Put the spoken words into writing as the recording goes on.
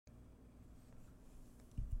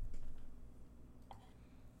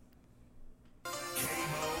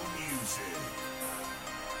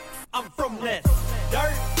I'm from that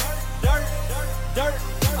dirt.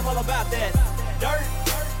 I'm all about that dirt.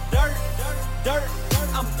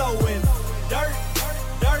 I'm throwing dirt.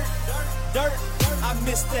 I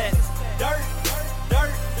miss that dirt.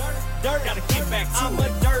 Gotta get back to I'm a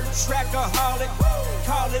dirt trackaholic.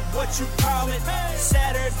 Call it what you call it.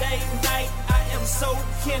 Saturday night, I am so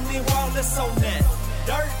Kenny Wallace on that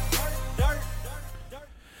dirt.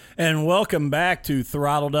 And welcome back to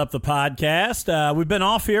Throttled Up the podcast. We've been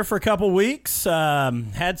off here for a couple weeks,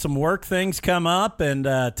 had some work things come up, and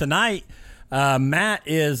tonight Matt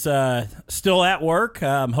is still at work.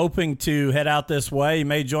 I'm hoping to head out this way. He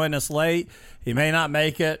may join us late. He may not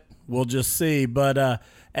make it. We'll just see. But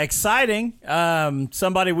exciting.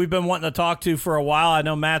 Somebody we've been wanting to talk to for a while. I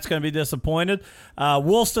know Matt's going to be disappointed.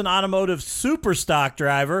 Wilson Automotive Superstock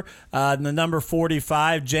driver, the number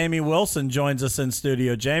 45, Jamie Wilson, joins us in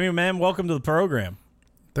studio. Jamie, man, welcome to the program.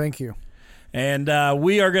 Thank you. And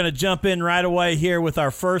we are going to jump in right away here with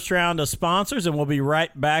our first round of sponsors, and we'll be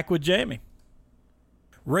right back with Jamie.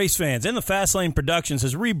 Race fans, In the Fast Lane Productions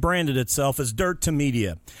has rebranded itself as Dirt to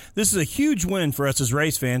Media. This is a huge win for us as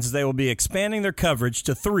race fans, as they will be expanding their coverage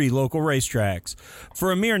to 3 local racetracks.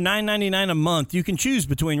 For a mere $9.99 a month, you can choose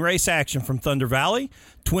between race action from Thunder Valley,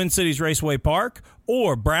 Twin Cities Raceway Park,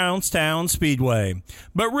 or Brownstown Speedway.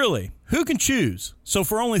 But really, who can choose? So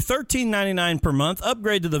for only $13.99 per month,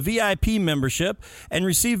 upgrade to the VIP membership and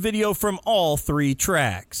receive video from all 3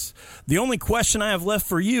 tracks. The only question I have left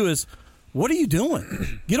for you is, what are you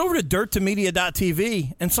doing? Get over to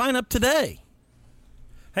dirttomedia.tv and sign up today.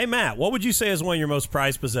 Hey, Matt, what would you say is one of your most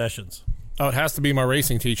prized possessions? Oh, it has to be my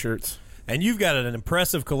racing T-shirts. And you've got an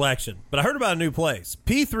impressive collection. But I heard about a new place.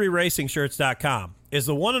 P3RacingShirts.com is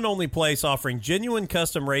the one and only place offering genuine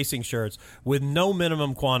custom racing shirts with no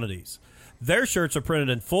minimum quantities. Their shirts are printed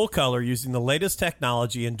in full color using the latest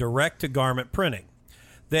technology in direct-to-garment printing.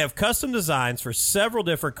 They have custom designs for several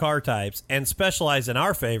different car types and specialize in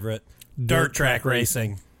our favorite, dirt track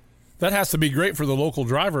racing. That has to be great for the local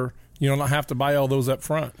driver. You don't have to buy all those up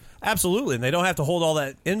front. Absolutely, and they don't have to hold all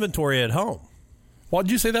that inventory at home. What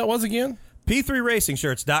did you say that was again?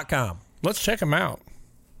 P3RacingShirts.com. Let's check them out.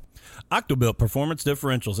 Octobuilt Performance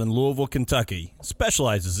Differentials in Louisville, Kentucky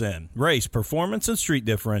specializes in race, performance, and street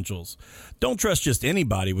differentials. Don't trust just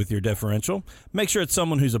anybody with your differential. Make sure it's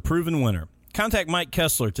someone who's a proven winner. Contact Mike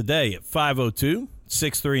Kessler today at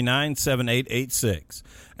 502-639-7886.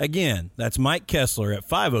 Again, that's Mike Kessler at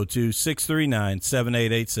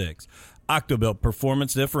 502-639-7886. Octobuilt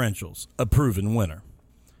Performance Differentials, a proven winner.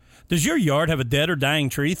 Does your yard have a dead or dying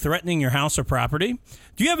tree threatening your house or property?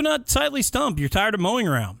 Do you have an unsightly stump you're tired of mowing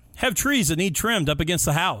around? Have trees that need trimmed up against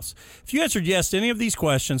the house? If you answered yes to any of these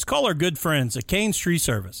questions, call our good friends at Kane's Tree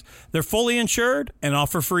Service. They're fully insured and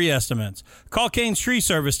offer free estimates. Call Kane's Tree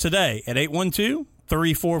Service today at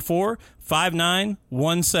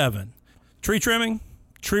 812-344-5917. Tree trimming,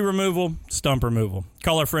 tree removal, stump removal.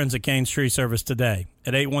 Call our friends at Kane's Tree Service today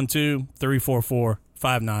at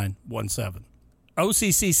 812-344-5917.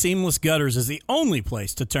 OCC Seamless Gutters is the only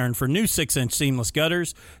place to turn for new 6-inch seamless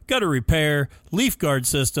gutters, gutter repair, leaf guard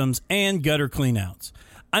systems, and gutter cleanouts.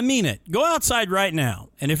 I mean it. Go outside right now,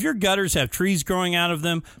 and if your gutters have trees growing out of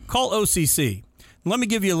them, call OCC. Let me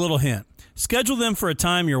give you a little hint. Schedule them for a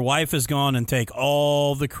time your wife is gone and take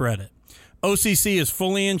all the credit. OCC is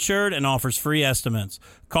fully insured and offers free estimates.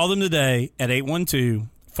 Call them today at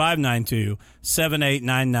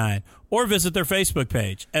 812-592-7899 or visit their Facebook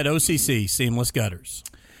page at OCC Seamless Gutters.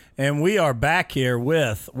 And we are back here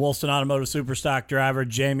with Wilson Automotive Superstock driver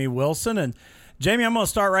Jamie Wilson. And Jamie, I'm going to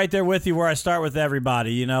start right there with you where I start with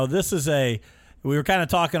everybody. You know, we were kind of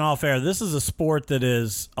talking off air. This is a sport that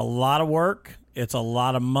is a lot of work. It's a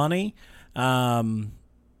lot of money.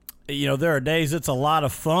 You know, there are days it's a lot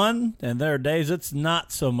of fun, and there are days it's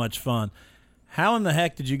not so much fun. How in the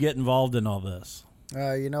heck did you get involved in all this?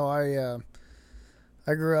 You know, I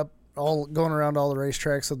grew up going around all the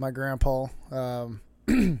racetracks with my grandpa.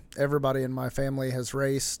 Everybody in my family has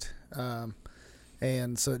raced,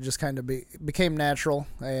 and so it just kind of became natural,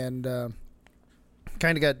 and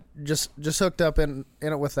kind of got just hooked up in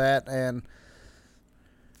it with that, and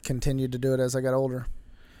continued to do it as I got older.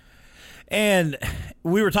 And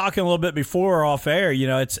we were talking a little bit before off air. You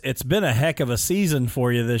know, it's been a heck of a season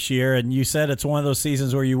for you this year, and you said it's one of those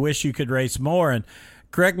seasons where you wish you could race more. And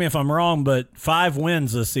correct me if I'm wrong, but 5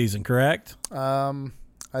 wins this season, correct? 5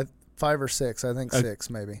 or 6. I think 6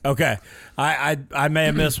 maybe. Okay, I may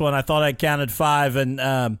have missed one. I thought I counted 5,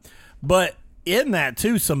 and but in that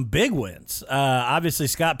too, some big wins. Obviously,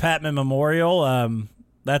 Scott Patman Memorial.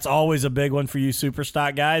 That's always a big one for you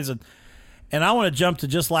Superstock guys, and I want to jump to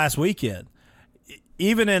just last weekend.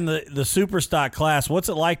 even in the super stock class, what's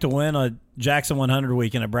it like to win a Jackson 100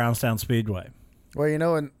 weekend at Brownstown Speedway?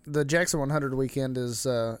 Well, and the Jackson 100 weekend is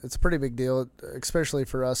it's a pretty big deal, especially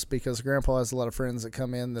for us because Grandpa has a lot of friends that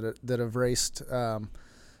come in that have raced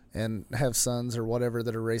and have sons or whatever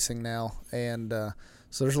that are racing now, and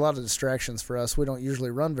so there's a lot of distractions for us. We don't usually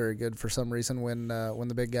run very good for some reason when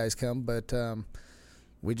the big guys come, but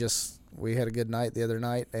we had a good night the other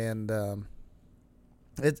night, and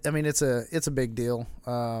it's a big deal.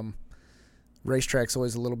 Racetrack's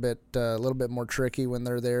always a little bit more tricky when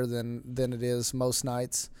they're there than it is most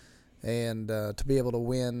nights, and to be able to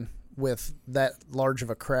win with that large of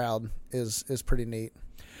a crowd is pretty neat.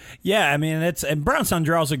 Yeah, I mean, and Brownstown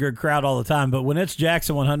draws a good crowd all the time, but when it's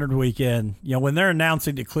Jackson 100 weekend, when they're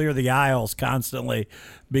announcing to clear the aisles constantly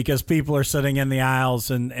because people are sitting in the aisles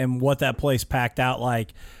and what that place packed out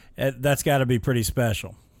like, that's got to be pretty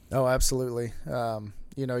special. Oh, absolutely.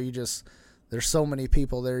 There's so many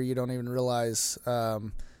people there you don't even realize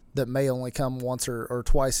that may only come once or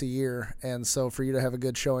twice a year, and so for you to have a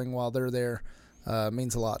good showing while they're there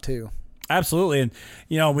means a lot too. Absolutely. And,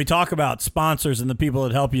 we talk about sponsors and the people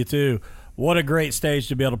that help you too. What a great stage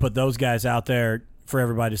to be able to put those guys out there for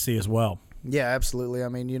everybody to see as well. Yeah, absolutely. I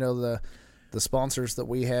mean, the sponsors that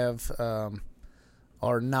we have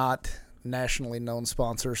are not nationally known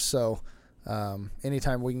sponsors, so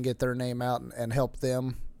anytime we can get their name out and help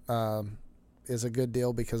them is a good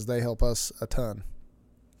deal because they help us a ton.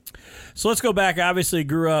 So let's go back. Obviously,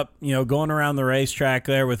 grew up, going around the racetrack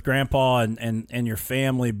there with Grandpa and your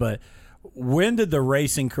family, but when did the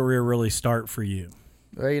racing career really start for you?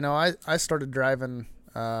 Well, I started driving,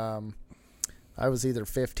 I was either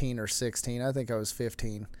 15 or 16. I think I was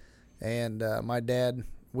 15. And my dad,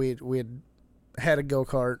 we had a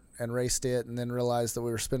go-kart and raced it and then realized that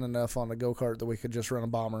we were spending enough on a go-kart that we could just run a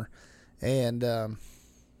bomber. And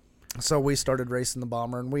so we started racing the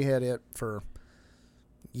bomber, and we had it for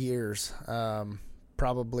years,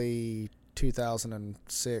 probably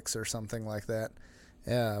 2006 or something like that.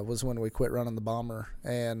 Was when we quit running the bomber,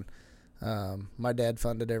 and my dad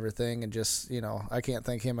funded everything, and just I can't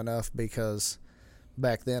thank him enough because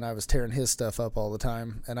back then I was tearing his stuff up all the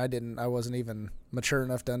time, and I wasn't even mature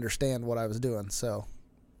enough to understand what I was doing. So,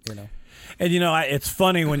 And it's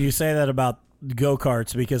funny when you say that about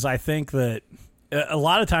go-karts because I think that a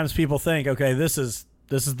lot of times people think, okay, this is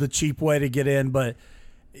the cheap way to get in, but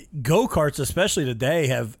go-karts, especially today,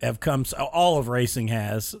 have come. All of racing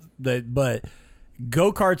has, but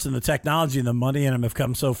go-karts and the technology and the money in them have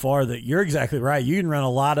come so far that you're exactly right. You can run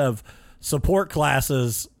a lot of support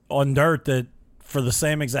classes on dirt that for the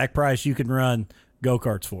same exact price you can run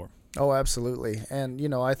go-karts for. Oh, absolutely. And,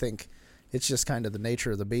 I think it's just kind of the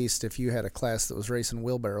nature of the beast. If you had a class that was racing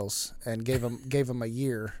wheelbarrows and gave them a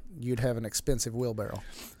year, you'd have an expensive wheelbarrow.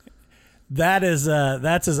 That's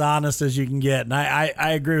as honest as you can get. And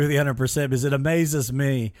I agree with you 100% because it amazes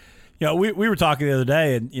me. We were talking the other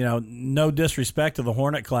day, and, no disrespect to the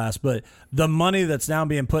Hornet class, but the money that's now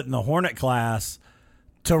being put in the Hornet class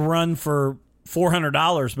to run for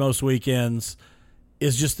 $400 most weekends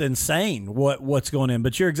is just insane what's going in.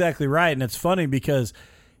 But you're exactly right, and it's funny because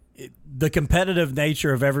the competitive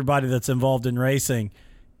nature of everybody that's involved in racing,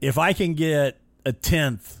 if I can get a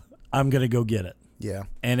 10th, I'm going to go get it. Yeah.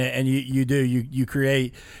 And you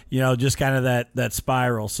create, just kind of that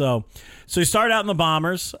spiral. So you start out in the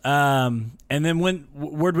bombers, and then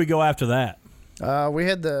where'd we go after that?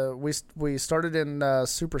 We started in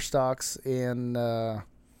super stocks in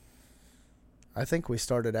I think we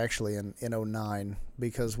started actually in 09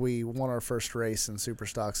 because we won our first race in super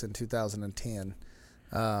stocks in 2010.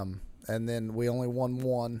 And then we only won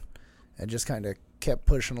one and just kind of kept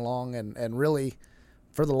pushing along and really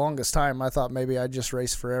for the longest time, I thought maybe I'd just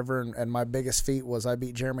race forever, and my biggest feat was I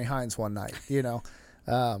beat Jeremy Hines one night, and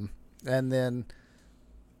then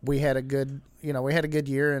we had a good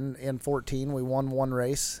year in 14. We won one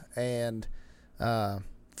race and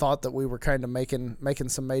thought that we were kind of making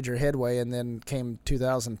some major headway, and then came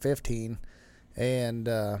 2015, and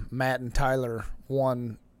Matt and Tyler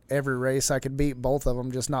won every race. I could beat both of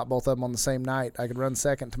them, just not both of them on the same night. I could run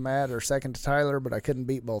second to Matt or second to Tyler, but I couldn't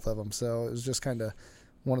beat both of them. So it was just kind of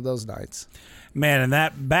one of those nights. Man, and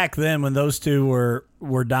that back then when those two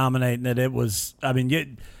were dominating it was,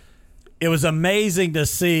 it was amazing to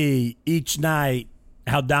see each night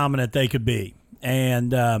how dominant they could be.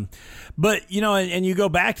 And but and you go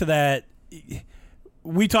back to that,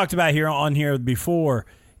 we talked about here before.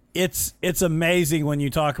 It's amazing when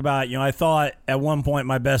you talk about, I thought at one point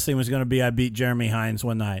my best thing was going to be I beat Jeremy Hines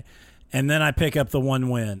one night, and then I pick up the one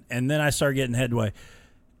win, and then I start getting headway.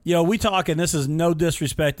 we talk, and this is no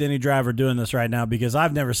disrespect to any driver doing this right now because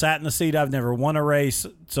I've never sat in the seat. I've never won a race,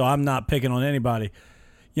 so I'm not picking on anybody.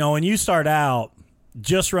 When you start out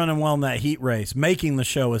just running well in that heat race, making the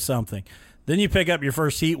show is something. Then you pick up your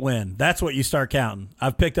first heat win. That's what you start counting.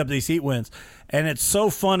 I've picked up these heat wins. And it's so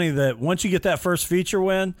funny that once you get that first feature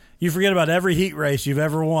win, you forget about every heat race you've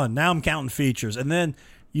ever won. Now I'm counting features. And then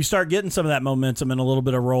you start getting some of that momentum and a little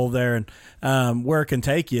bit of roll there. And where it can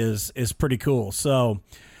take you is pretty cool. So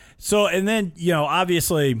and then,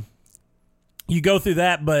 obviously you go through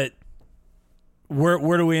that, but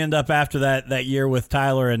where do we end up after that year with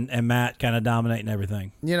Tyler and Matt kind of dominating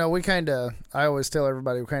everything? We I always tell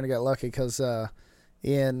everybody we kind of got lucky because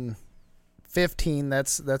in 15,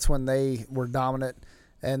 that's when they were dominant.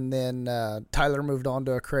 And then Tyler moved on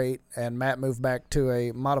to a crate and Matt moved back to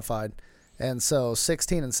a modified. And so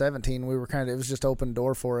 16 and 17, we were it was just open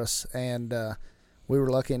door for us. And we were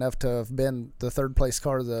lucky enough to have been the third place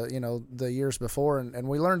car the years before. And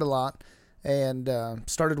we learned a lot. And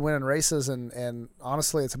started winning races, and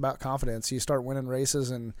honestly, it's about confidence. You start winning races,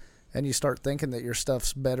 and you start thinking that your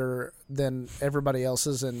stuff's better than everybody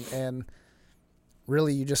else's, and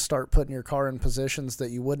really you just start putting your car in positions that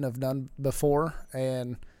you wouldn't have done before,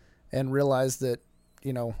 and realize that,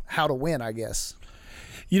 how to win, I guess.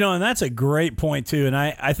 And that's a great point, too. And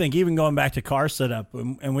I think even going back to car setup,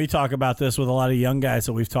 and we talk about this with a lot of young guys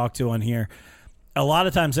that we've talked to on here, a lot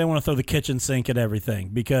of times they want to throw the kitchen sink at everything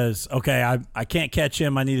because, okay, I can't catch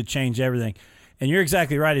him. I need to change everything. And you're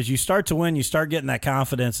exactly right. As you start to win, you start getting that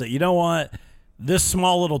confidence that, this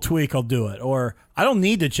small little tweak will do it. Or I don't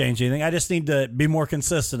need to change anything. I just need to be more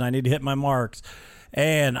consistent. I need to hit my marks.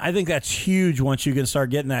 And I think that's huge once you can start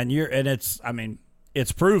getting that. And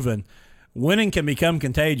it's proven. Winning can become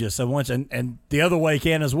contagious. And the other way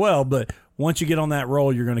can as well. But once you get on that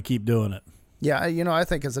roll, you're going to keep doing it. Yeah, I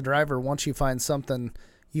think as a driver, once you find something,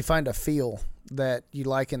 you find a feel that you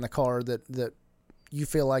like in the car that you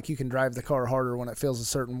feel like you can drive the car harder when it feels a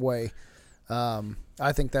certain way.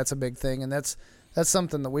 I think that's a big thing, and that's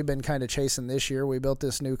something that we've been kind of chasing this year. We built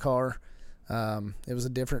this new car. It was a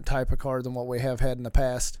different type of car than what we have had in the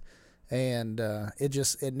past, and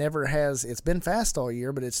it never has. It's been fast all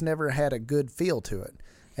year, but it's never had a good feel to it,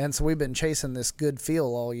 and so we've been chasing this good feel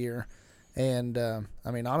all year. And,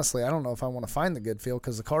 honestly, I don't know if I want to find the good feel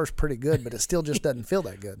because the car's pretty good, but it still just doesn't feel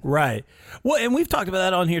that good. Right. Well, and we've talked about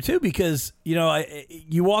that on here, too, because,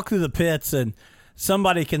 you walk through the pits and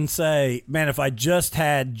somebody can say, man, if I just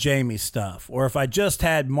had Jamie's stuff, or if I just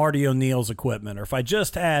had Marty O'Neill's equipment, or if I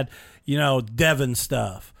just had, Devin's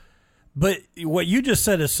stuff. But what you just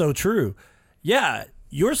said is so true. Yeah,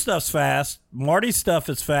 your stuff's fast. Marty's stuff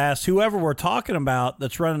is fast. Whoever we're talking about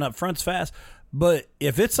that's running up front's fast. But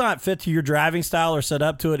if it's not fit to your driving style or set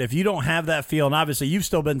up to it, if you don't have that feel, and obviously you've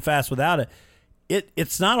still been fast without it,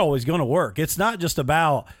 it's not always going to work. It's not just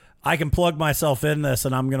about I can plug myself in this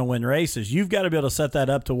and I'm going to win races. You've got to be able to set that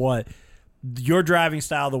up to what your driving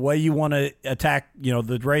style, the way you want to attack,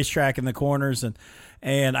 the racetrack and the corners.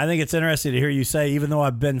 And I think it's interesting to hear you say, even though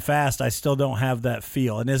I've been fast, I still don't have that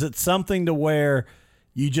feel. And is it something to where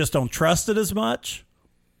you just don't trust it as much?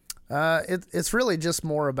 It's really just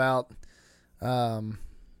more about...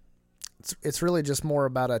 it's really just more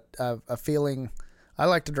about a feeling. I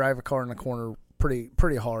like to drive a car in the corner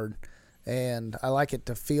pretty hard, and I like it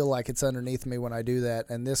to feel like it's underneath me when I do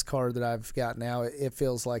that. And this car that I've got now, it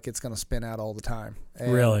feels like it's going to spin out all the time.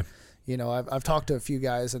 And, really? I've talked to a few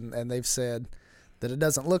guys, and they've said that it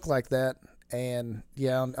doesn't look like that. And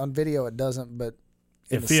yeah, on video it doesn't, but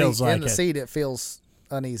in the seat it feels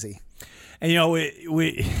uneasy. And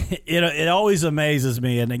it always amazes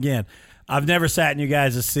me. And again, I've never sat in you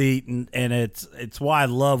guys' seat, and it's why I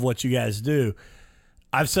love what you guys do.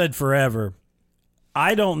 I've said forever,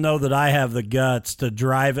 I don't know that I have the guts to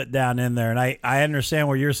drive it down in there. And I understand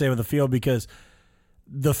what you're saying with the field, because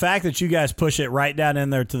the fact that you guys push it right down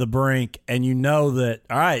in there to the brink and that,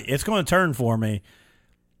 all right, it's going to turn for me,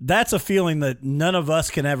 that's a feeling that none of us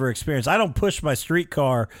can ever experience. I don't push my street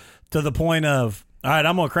car to the point of, all right,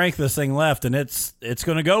 I'm going to crank this thing left and it's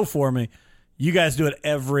going to go for me. You guys do it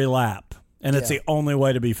every lap, and it's the only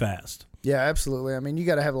way to be fast. Yeah, absolutely. I mean, you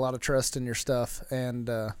got to have a lot of trust in your stuff, and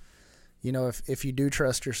if you do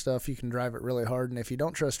trust your stuff, you can drive it really hard. And if you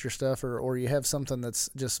don't trust your stuff, or you have something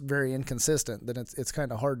that's just very inconsistent, then it's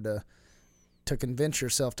kind of hard to convince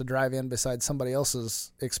yourself to drive in beside somebody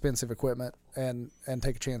else's expensive equipment and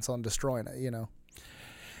take a chance on destroying it.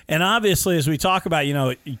 And obviously, as we talk about,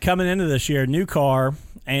 coming into this year, new car,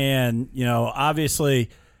 and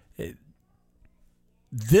obviously,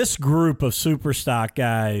 this group of super stock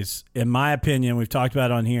guys, in my opinion, we've talked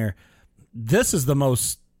about on here, this is the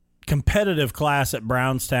most competitive class at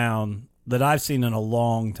Brownstown that I've seen in a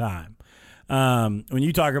long time. When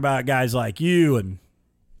you talk about guys like you and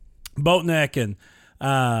Boatneck and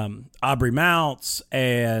Aubrey Mounts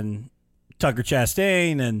and Tucker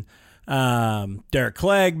Chastain and Derek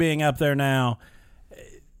Clegg being up there now,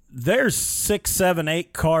 there's 6, 7,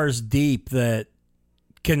 8 cars deep that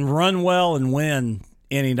can run well and win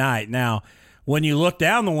any night. Now, when you look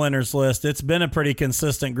down the winners list, it's been a pretty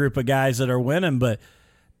consistent group of guys that are winning, but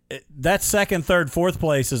that second, third, fourth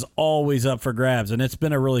place is always up for grabs, and it's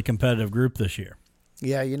been a really competitive group this year.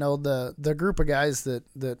 Yeah, you know, the group of guys that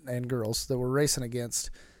and girls that we're racing against,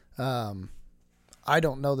 I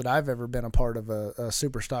don't know that I've ever been a part of a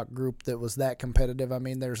super stock group that was that competitive. I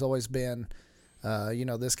mean, there's always been,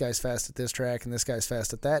 this guy's fast at this track and this guy's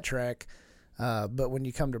fast at that track. But when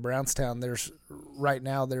you come to Brownstown, there's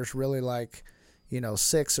really like,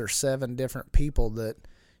 6 or 7 different people that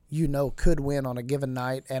could win on a given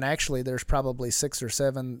night. And actually there's probably 6 or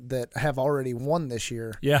 7 that have already won this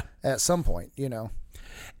year. Yeah. At some point,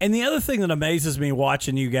 And the other thing that amazes me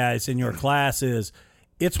watching you guys in your class is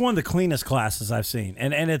it's one of the cleanest classes I've seen.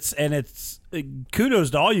 And it's kudos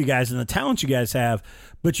to all you guys and the talent you guys have,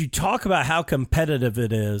 but you talk about how competitive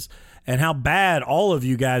it is and how bad all of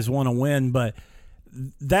you guys want to win, but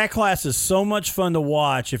that class is so much fun to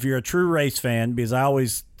watch if you're a true race fan, because I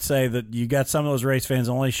always say that you got some of those race fans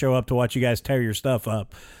that only show up to watch you guys tear your stuff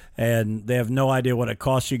up, and they have no idea what it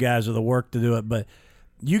costs you guys or the work to do it. But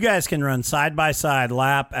you guys can run side by side,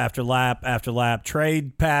 lap after lap after lap,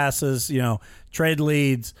 trade passes, trade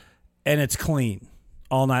leads, and it's clean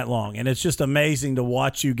all night long. And it's just amazing to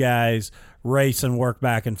watch you guys race and work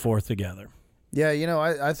back and forth together. Yeah,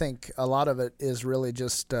 I think a lot of it is really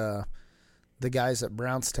just the guys at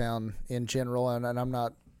Brownstown in general, and I'm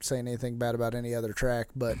not saying anything bad about any other track,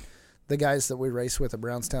 but the guys that we race with at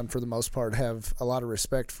Brownstown for the most part have a lot of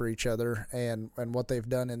respect for each other and what they've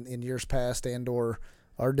done in years past and or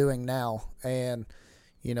are doing now. And,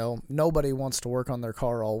 nobody wants to work on their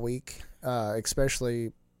car all week,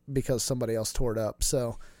 especially because somebody else tore it up.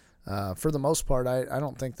 So for the most part, I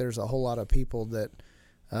don't think there's a whole lot of people that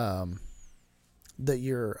that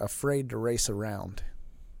you're afraid to race around.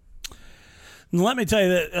 Let me tell you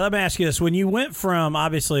that. Let me ask you this: when you went from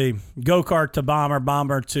obviously go-kart to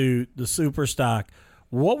bomber to the super stock,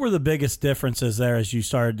 what were the biggest differences there as you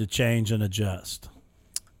started to change and adjust?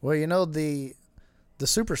 Well, the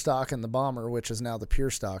super stock and the bomber, which is now the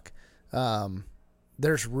pure stock,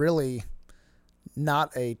 there's really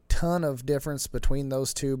not a ton of difference between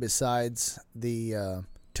those two besides the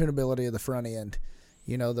tunability of the front end.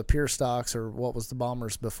 The pure stocks, or what was the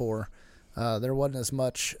bombers before, there wasn't as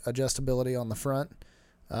much adjustability on the front,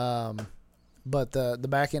 but the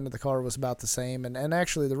back end of the car was about the same. And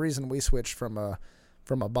actually, the reason we switched from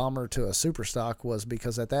a bomber to a super stock was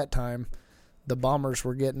because at that time, the bomber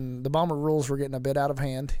rules were getting a bit out of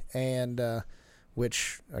hand, and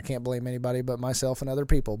which I can't blame anybody but myself and other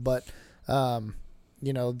people. But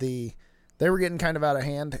they were getting kind of out of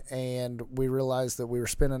hand, and we realized that we were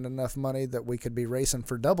spending enough money that we could be racing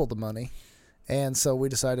for double the money. And so we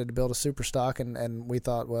decided to build a super stock, and we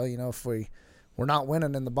thought, well, if we're not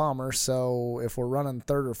winning in the bomber, so if we're running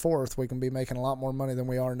third or fourth, we can be making a lot more money than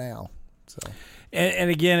we are now. So, and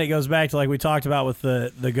again, it goes back to like we talked about with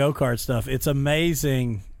the go-kart stuff. It's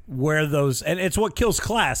amazing where those, and it's what kills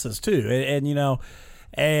classes too.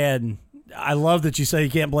 And I love that you say you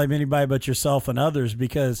can't blame anybody but yourself and others,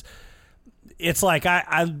 because it's like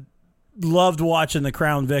I loved watching the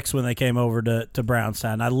Crown Vics when they came over to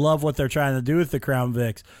Brownstown. I love what they're trying to do with the Crown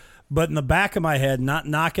Vics. But in the back of my head, not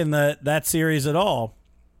knocking that series at all,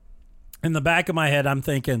 in the back of my head, I'm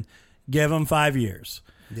thinking, give them 5 years.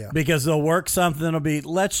 Yeah. Because they'll work something that'll be,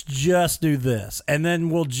 let's just do this, and then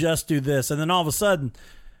we'll just do this. And then all of a sudden,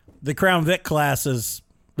 the Crown Vic class is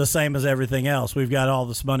the same as everything else. We've got all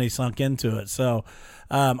this money sunk into it. So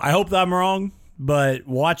I hope that I'm wrong, but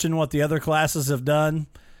watching what the other classes have done,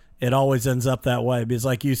 it always ends up that way. Because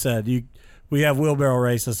like you said, we have wheelbarrow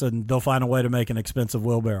races, and they'll find a way to make an expensive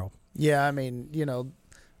wheelbarrow. Yeah, I mean,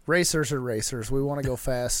 racers are racers. We want to go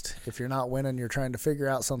fast. If you're not winning, you're trying to figure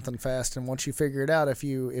out something fast. And once you figure it out, if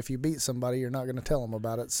you beat somebody, you're not going to tell them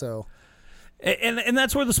about it. So, and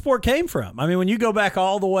that's where the sport came from. I mean, when you go back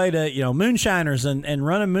all the way to moonshiners and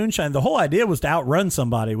running moonshine, the whole idea was to outrun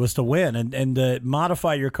somebody, was to win and to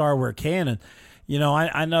modify your car where it can. And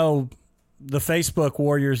I know the Facebook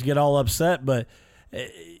warriors get all upset, but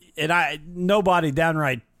nobody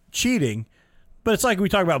downright cheating. But it's like we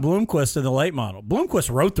talk about Bloomquist in the late model. Bloomquist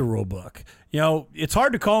wrote the rule book. It's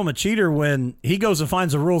hard to call him a cheater when he goes and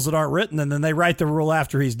finds the rules that aren't written, and then they write the rule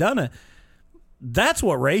after he's done it. that's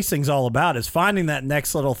what racing's all about, is finding that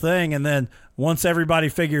next little thing. And then once everybody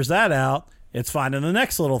figures that out, it's finding the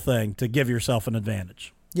next little thing to give yourself an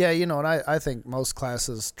advantage. Yeah, and I think most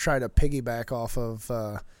classes try to piggyback off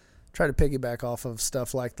of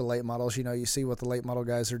stuff like the late models. You see what the late model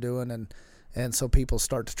guys are doing, and so people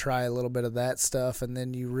start to try a little bit of that stuff, and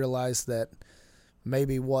then you realize that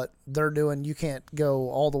maybe what they're doing you can't go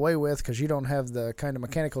all the way with because you don't have the kind of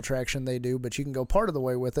mechanical traction they do, but you can go part of the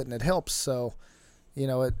way with it, and it helps. So,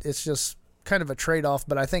 it's just kind of a trade-off,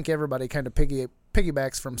 but I think everybody kind of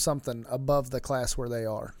piggybacks from something above the class where they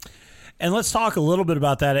are. And let's talk a little bit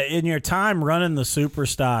about that. In your time running the Super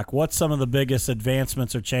Stock, what's some of the biggest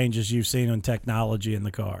advancements or changes you've seen in technology in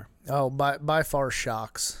the car? Oh, by far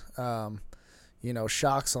shocks.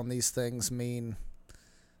 Shocks on these things mean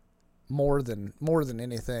more than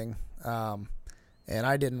anything. And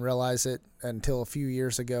I didn't realize it until a few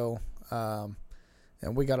years ago. And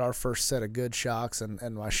we got our first set of good shocks,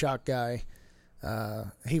 and my shock guy,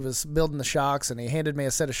 he was building the shocks, and he handed me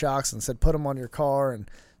a set of shocks and said, put them on your car. And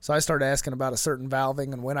so I started asking about a certain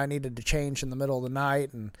valving and when I needed to change in the middle of the night.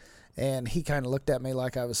 And he kind of looked at me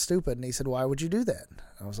like I was stupid. And he said, why would you do that?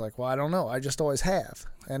 I was like, well, I don't know. I just always have.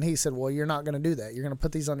 And he said, well, you're not going to do that. You're going to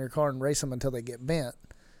put these on your car and race them until they get bent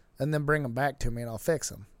and then bring them back to me and I'll fix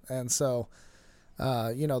them. And so,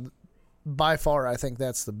 by far, I think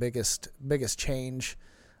that's the biggest change.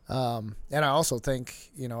 And I also think,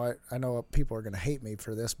 I know people are going to hate me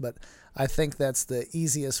for this, but I think that's the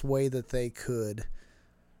easiest way that they could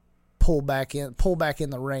pull back in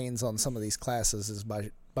the reins on some of these classes is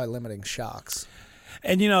by limiting shocks.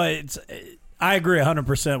 And I agree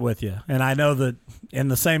 100% with you, and I know that in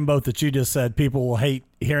the same boat that you just said, people will hate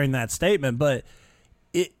hearing that statement, but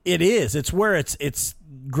it's where it's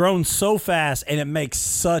grown so fast and it makes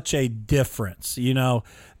such a difference.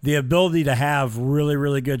 The ability to have really,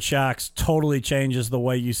 really good shocks totally changes the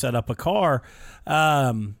way you set up a car,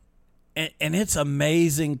 and it's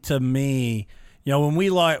amazing to me. When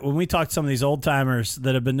we talk to some of these old timers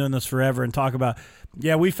that have been doing this forever and talk about,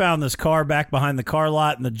 we found this car back behind the car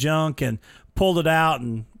lot in the junk and pulled it out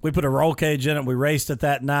and we put a roll cage in it. We raced it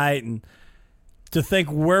that night, and to think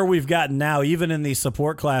where we've gotten now, even in these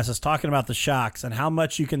support classes, talking about the shocks and how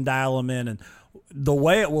much you can dial them in and the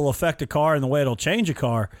way it will affect a car and the way it'll change a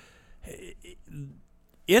car.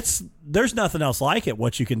 There's nothing else like it,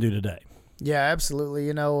 what you can do today. Yeah,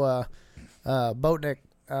 absolutely. Boatnick,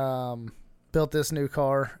 built this new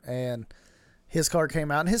car, and his car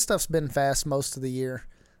came out, and his stuff's been fast most of the year.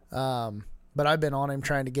 But I've been on him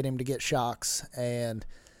trying to get shocks, and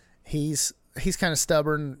he's kind of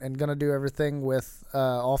stubborn and going to do everything with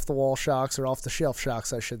off-the-wall shocks, or off-the-shelf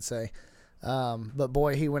shocks, I should say. But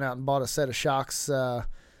boy, he went out and bought a set of shocks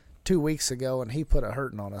 2 weeks ago, and he put a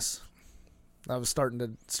hurting on us. I was starting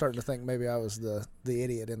to think maybe I was the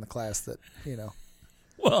idiot in the class that.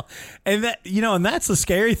 Well, and that's the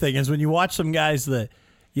scary thing is when you watch some guys that,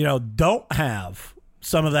 don't have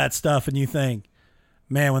some of that stuff and you think,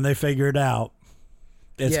 man, when they figure it out,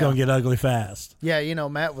 it's going to get ugly fast. Yeah,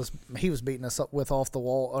 Matt was beating us up with off the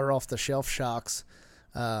wall or off the shelf shocks.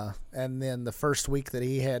 And then the first week that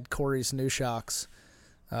he had Corey's new shocks,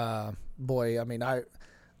 boy, I mean,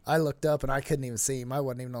 I looked up and I couldn't even see him. I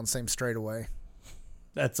wasn't even on the same straightaway.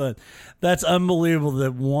 That's unbelievable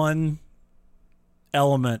that one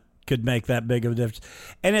element could make that big of a difference,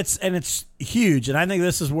 and it's huge. And I think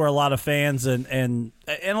this is where a lot of fans and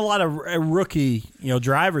a lot of rookie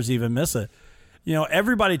drivers even miss it.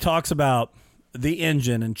 Everybody talks about the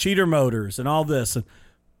engine and cheater motors and all this, and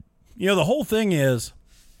the whole thing is,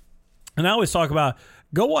 and I always talk about,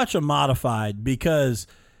 go watch a modified, because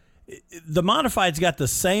the modified's got the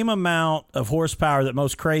same amount of horsepower that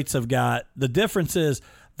most crates have got. The difference is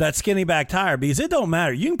that skinny back tire, because it don't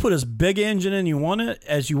matter. You can put as big engine in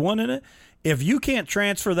as you want in it. If you can't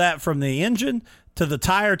transfer that from the engine to the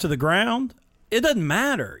tire to the ground, it doesn't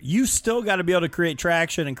matter. You still got to be able to create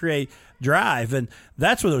traction and create drive, and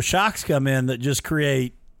that's where those shocks come in that just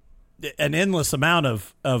create an endless amount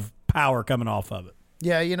of power coming off of it.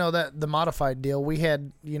 Yeah, that the modified deal, we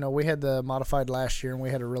had the modified last year and we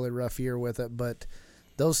had a really rough year with it, but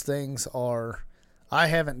those things are, I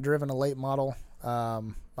haven't driven a late model.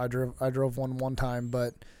 I drove one time,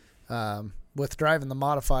 but with driving the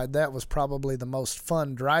modified, that was probably the most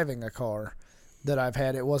fun driving a car that I've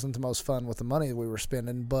had. It wasn't the most fun with the money we were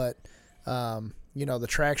spending, but the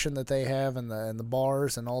traction that they have and the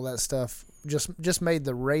bars and all that stuff just made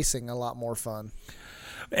the racing a lot more fun.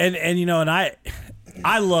 And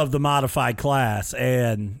I love the modified class,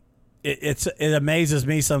 and it amazes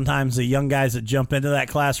me sometimes the young guys that jump into that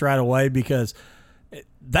class right away, because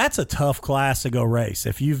That's a tough class to go race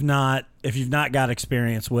if you've not got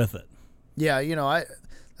experience with it. Yeah,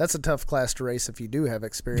 that's a tough class to race if you do have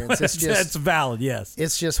experience. It's just, that's valid, yes.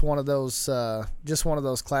 It's just one of those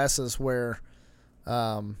classes where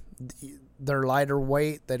they're lighter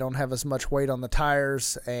weight. They don't have as much weight on the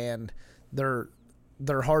tires, and they're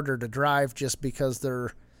harder to drive just because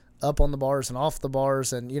they're up on the bars and off the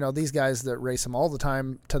bars. And, these guys that race them all the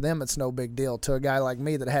time, to them it's no big deal. To a guy like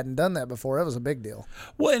me that hadn't done that before, it was a big deal.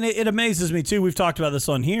 Well, and it amazes me, too. We've talked about this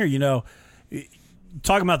on here,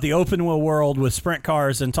 talking about the open wheel world with sprint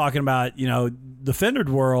cars and talking about, the fendered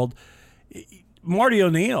world. Marty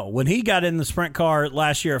O'Neill, when he got in the sprint car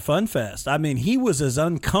last year at Fun Fest, I mean, he was as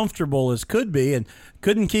uncomfortable as could be and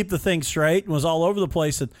couldn't keep the thing straight and was all over the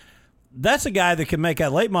place. And that's a guy that can make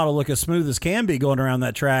that late model look as smooth as can be going around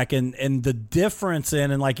that track. And the difference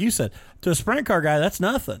and like you said, to a sprint car guy, that's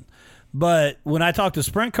nothing. But when I talk to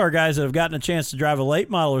sprint car guys that have gotten a chance to drive a late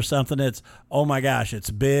model or something, it's, oh my gosh, it's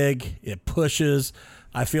big, it pushes,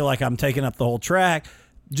 I feel like I'm taking up the whole track.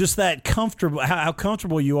 Just that comfortable, how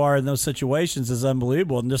comfortable you are in those situations is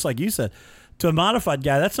unbelievable. And just like you said, to a modified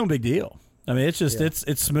guy, that's no big deal. I mean, it's just,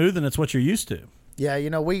 it's smooth and it's what you're used to. Yeah,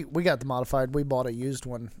 we got the modified. We bought a used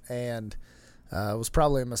one, and it was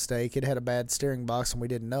probably a mistake. It had a bad steering box, and we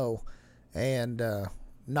didn't know, and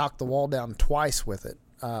knocked the wall down twice with it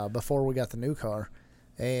before we got the new car.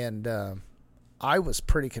 And I was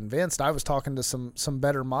pretty convinced. I was talking to some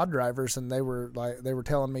better mod drivers, and they were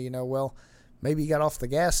telling me, well, maybe you got off the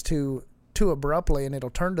gas too abruptly, and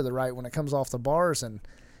it'll turn to the right when it comes off the bars.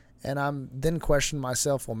 And I'm then questioning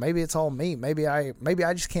myself, well, maybe it's all me. Maybe I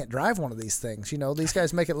just can't drive one of these things. These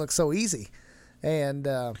guys make it look so easy. And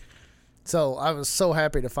so I was so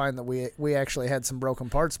happy to find that we actually had some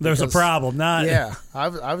broken parts. There's a problem, not... Yeah,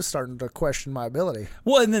 I was starting to question my ability.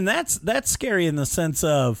 Well, and then that's scary in the sense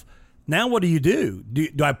of, now what do you do?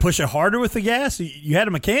 Do I push it harder with the gas? You had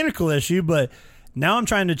a mechanical issue, but now I'm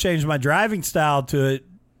trying to change my driving style to it,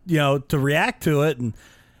 to react to it. And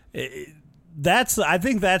I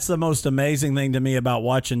think that's the most amazing thing to me about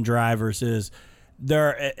watching drivers is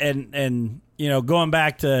and going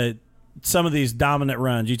back to some of these dominant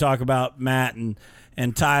runs. You talk about Matt and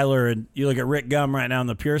Tyler, and you look at Rick Gum right now in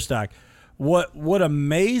the pure stock. What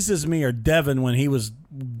amazes me, or Devin when he was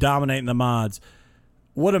dominating the mods,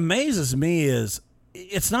 what amazes me is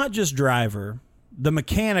it's not just driver. The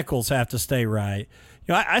mechanicals have to stay right.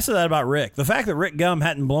 I said that about Rick. The fact that Rick Gum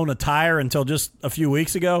hadn't blown a tire until just a few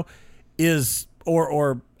weeks ago is,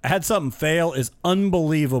 or had something fail, is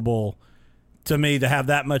unbelievable to me, to have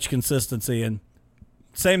that much consistency. And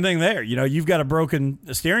same thing there. You've got a broken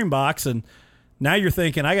steering box, and now you're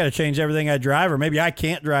thinking, I got to change everything I drive, or maybe I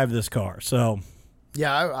can't drive this car. So,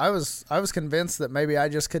 yeah, I was convinced that maybe I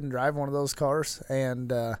just couldn't drive one of those cars,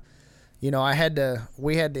 and we had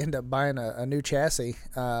to end up buying a new chassis,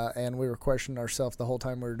 and we were questioning ourselves the whole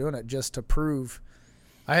time we were doing it, just to prove.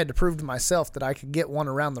 I had to prove to myself that I could get one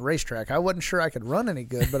around the racetrack. I wasn't sure I could run any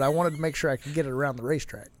good, but I wanted to make sure I could get it around the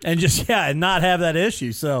racetrack. And and not have that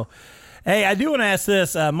issue. So, hey, I do want to ask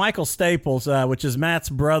this. Michael Staples, which is Matt's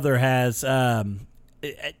brother, has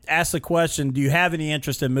asked the question, do you have any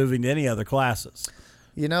interest in moving to any other classes?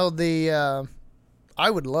 I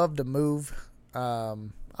would love to move. I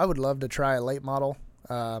would love to try a late model.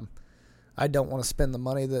 I don't want to spend the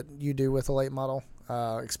money that you do with a late model,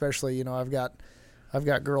 especially, I've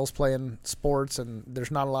got girls playing sports, and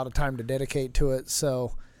there's not a lot of time to dedicate to it.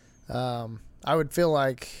 So I would feel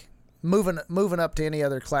like moving up to any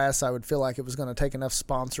other class, I would feel like it was going to take enough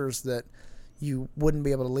sponsors that you wouldn't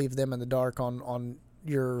be able to leave them in the dark on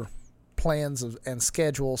your plans and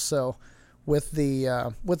schedule. So with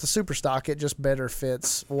the super stock, it just better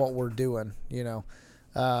fits what we're doing.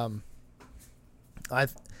 I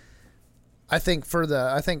think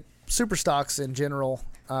super stocks in general,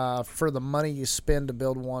 for the money you spend to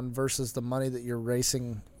build one versus the money that you're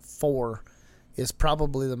racing for, is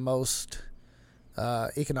probably the most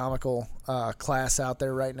economical class out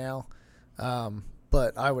there right now.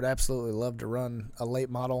 But I would absolutely love to run a late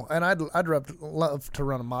model, and I'd love to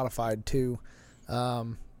run a modified too.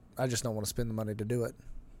 I just don't want to spend the money to do it.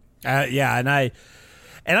 Yeah, and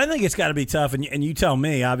I think it's got to be tough, and you tell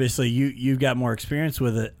me, obviously you've got more experience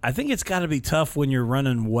with it. I think it's got to be tough when you're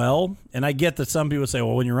running well, and I get that some people say,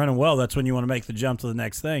 well, when you're running well, that's when you want to make the jump to the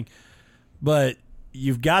next thing. But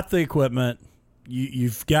you've got the equipment,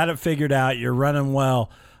 you've got it figured out, you're running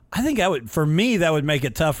well. I think for me, that would make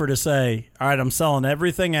it tougher to say, all right, I'm selling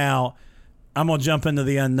everything out, I'm going to jump into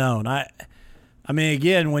the unknown. I mean,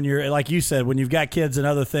 again, when you're, like you said, when you've got kids and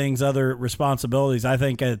other things, other responsibilities, I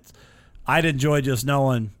think I'd enjoy just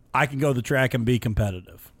knowing I can go to the track and be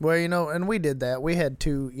competitive. Well, and we did that. We had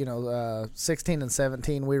two, 16 and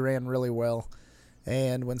 17, we ran really well.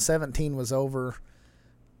 And when 17 was over,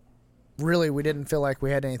 really we didn't feel like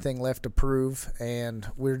we had anything left to prove, and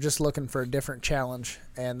we were just looking for a different challenge,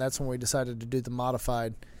 and that's when we decided to do the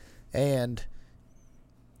modified. And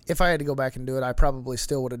if I had to go back and do it, I probably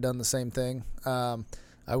still would have done the same thing.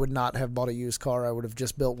 I would not have bought a used car. I would have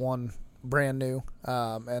just built one brand new,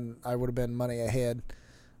 and I would have been money ahead.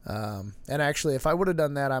 And actually, if I would have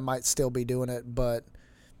done that, I might still be doing it, but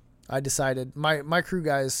I decided my crew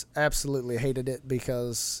guys absolutely hated it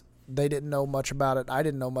because they didn't know much about it. I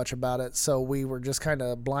didn't know much about it, so we were just kind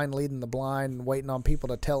of blind leading the blind and waiting on people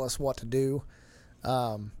to tell us what to do.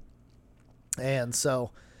 And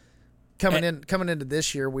so coming into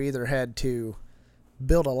this year, we either had to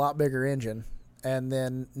build a lot bigger engine and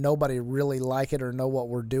then nobody really like it or know what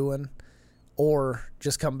we're doing, or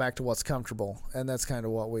just come back to what's comfortable. And that's kind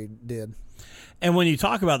of what we did. And when you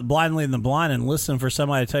talk about blind leading the blind and listening for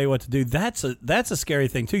somebody to tell you what to do, that's a scary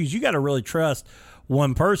thing too, because you got to really trust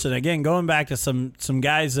one person. Again, going back to some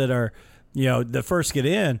guys that are, that first get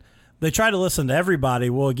in, they try to listen to everybody.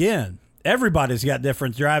 Well, again, everybody's got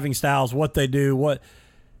different driving styles, what they do, what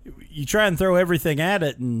you try and throw everything at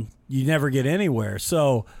it and you never get anywhere.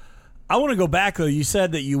 So I want to go back though. You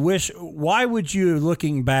said that why would you,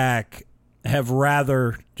 looking back, have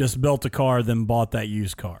rather just built a car than bought that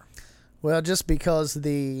used car? Well, just because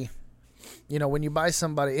when you buy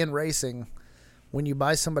somebody in racing, when you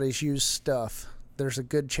buy somebody's used stuff, there's a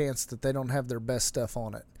good chance that they don't have their best stuff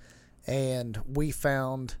on it. And we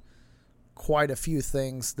found quite a few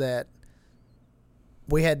things that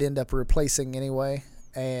we had to end up replacing anyway.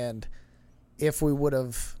 And if we would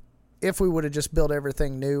have just built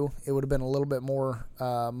everything new, it would have been a little bit more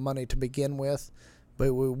money to begin with,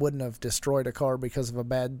 but we wouldn't have destroyed a car because of a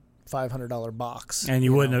bad $500 box. And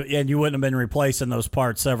you wouldn't have been replacing those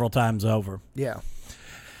parts several times over. Yeah.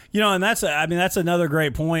 And that's another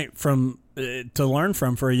great point to learn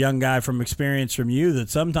from for a young guy from experience from you, that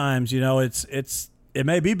sometimes, it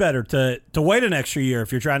may be better to wait an extra year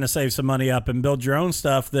if you're trying to save some money up and build your own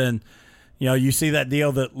stuff than, you see that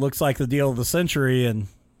deal that looks like the deal of the century and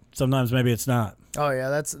sometimes maybe it's not. Oh yeah,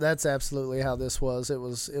 that's absolutely how this was. It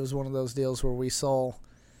was one of those deals where we saw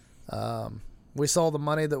the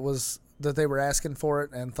money that they were asking for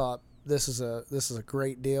it and thought this is a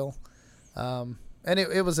great deal. And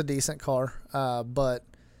it was a decent car, but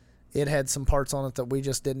it had some parts on it that we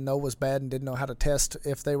just didn't know was bad and didn't know how to test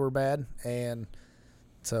if they were bad. And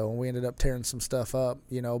so we ended up tearing some stuff up,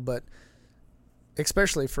 but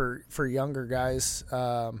especially for younger guys,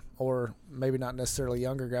 or maybe not necessarily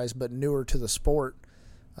younger guys, but newer to the sport.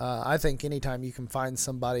 I think anytime you can find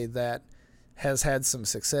somebody that has had some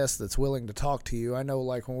success that's willing to talk to you. I know,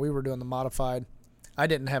 like when we were doing the modified, I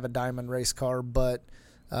didn't have a diamond race car, but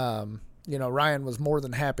Ryan was more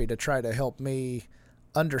than happy to try to help me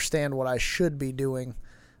understand what I should be doing.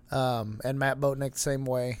 And Matt Boatnick the same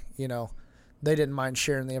way. They didn't mind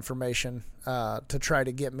sharing the information to try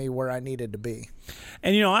to get me where I needed to be.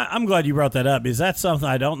 And, I'm glad you brought that up, because that's something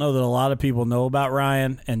I don't know that a lot of people know about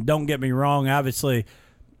Ryan. And don't get me wrong, obviously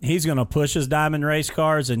he's going to push his diamond race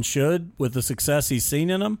cars and should, with the success he's seen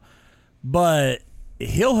in them. But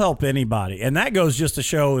he'll help anybody. And that goes just to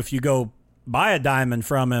show, if you go buy a diamond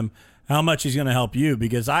from him, how much he's going to help you,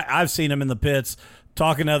 because I've seen him in the pits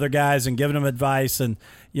talking to other guys and giving them advice. And,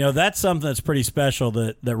 that's something that's pretty special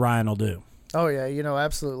that Ryan will do. Oh, yeah,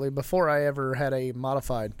 absolutely. Before I ever had a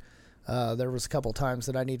modified, there was a couple times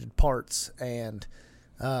that I needed parts. And,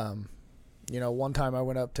 one time I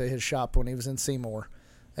went up to his shop when he was in Seymour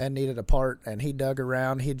and needed a part, and he dug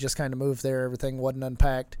around. He'd just kind of moved there. Everything wasn't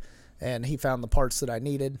unpacked, and he found the parts that I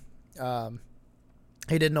needed.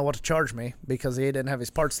 He didn't know what to charge me because he didn't have his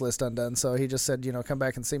parts list undone, so he just said, come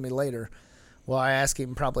back and see me later. Well, I asked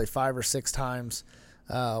him probably 5 or 6 times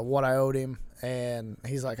what I owed him, and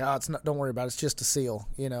he's like, don't worry about it. It's just a seal,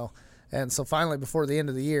 And so finally, before the end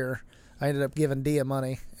of the year, I ended up giving Dia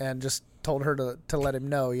money and just told her to let him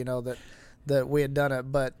know, that we had done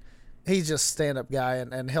it. But he's just a stand-up guy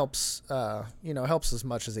and helps, helps as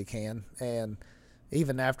much as he can. And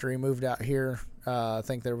even after he moved out here, I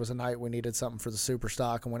think there was a night we needed something for the super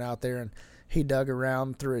stock and went out there, and he dug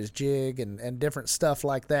around through his jig and different stuff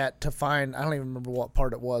like that to find, I don't even remember what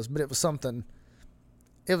part it was, but it was something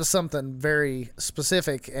very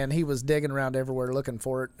specific, and he was digging around everywhere looking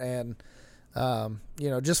for it. And,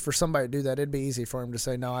 just for somebody to do that, it'd be easy for him to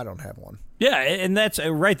say, no, I don't have one. Yeah, and that's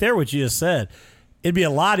right there what you just said. It'd be a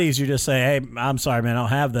lot easier to say, hey, I'm sorry, man, I don't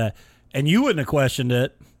have that. And you wouldn't have questioned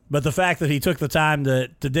it, But the fact that he took the time to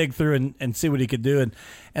dig through and see what he could do, and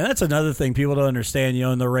that's another thing people don't understand,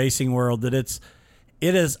 in the racing world, that it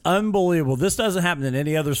is unbelievable. This doesn't happen in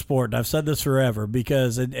any other sport, and I've said this forever,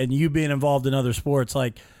 because and you being involved in other sports,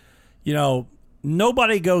 like,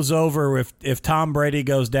 nobody goes over if Tom Brady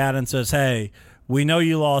goes down and says, hey, we know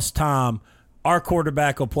you lost Tom. Our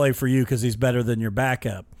quarterback will play for you because he's better than your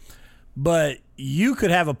backup. But you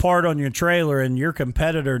could have a part on your trailer and your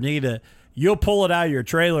competitor you'll pull it out of your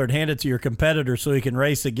trailer and hand it to your competitor so he can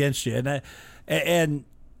race against you. And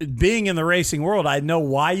being in the racing world, I know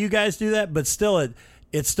why you guys do that, but still it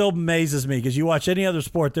still amazes me, because you watch any other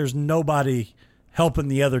sport, there's nobody helping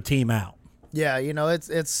the other team out. Yeah,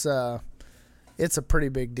 it's a pretty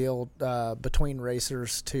big deal between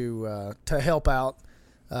racers to help out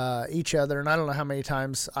each other. And I don't know how many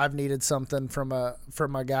times I've needed something from a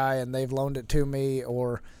guy and they've loaned it to me,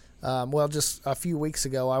 or just a few weeks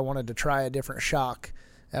ago I wanted to try a different shock,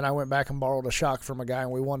 and I went back and borrowed a shock from a guy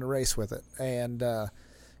and we won a race with it. And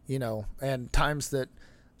and times that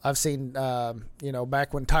I've seen,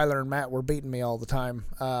 back when Tyler and Matt were beating me all the time,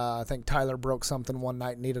 I think Tyler broke something one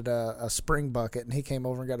night and needed a spring bucket, and he came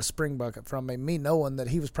over and got a spring bucket from me knowing that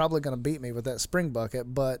he was probably going to beat me with that spring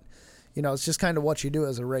bucket. But, it's just kind of what you do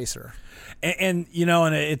as a racer. And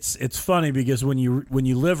it's funny, because when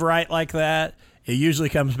you live right like that, it usually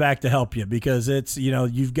comes back to help you, because it's,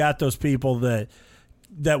 you've got those people that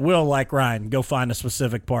will, like Ryan, go find a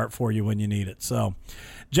specific part for you when you need it. So,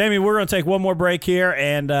 Jamie, we're going to take one more break here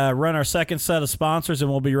and run our second set of sponsors, and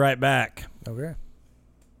we'll be right back. Okay.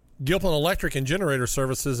 Gilpin Electric and Generator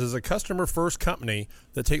Services is a customer-first company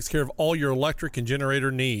that takes care of all your electric and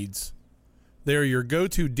generator needs. They are your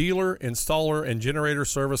go-to dealer, installer, and generator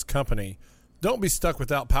service company. Don't be stuck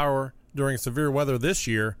without power during severe weather this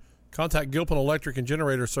year. Contact Gilpin Electric and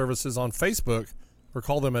Generator Services on Facebook or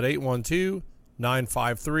call them at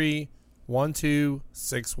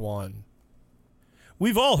 812-953-1261.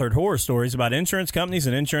 We've all heard horror stories about insurance companies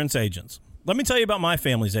and insurance agents. Let me tell you about my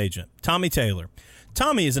family's agent, Tommy Taylor.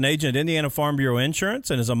 Tommy is an agent at Indiana Farm Bureau Insurance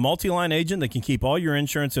and is a multi-line agent that can keep all your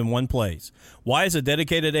insurance in one place. Why is a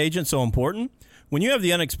dedicated agent so important? When you have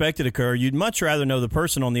the unexpected occur, you'd much rather know the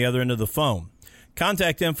person on the other end of the phone.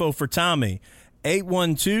 Contact info for Tommy,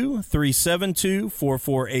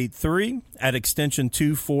 812-372-4483 at extension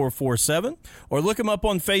 2447, or look him up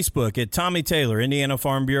on Facebook at Tommy Taylor, Indiana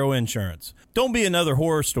Farm Bureau Insurance. Don't be another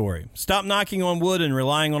horror story. Stop knocking on wood and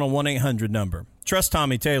relying on a 1-800 number. Trust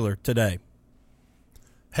Tommy Taylor today.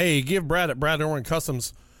 Hey, give Brad at Brad Irwin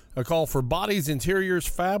Customs a call for bodies, interiors,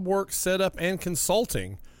 fab work, setup, and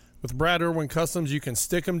consulting. With Brad Irwin Customs, you can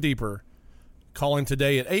stick them deeper. Call him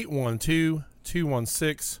today at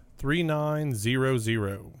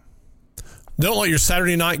 812-216-3900. Don't let your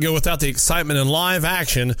Saturday night go without the excitement and live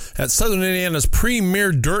action at Southern Indiana's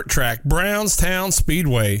premier dirt track, Brownstown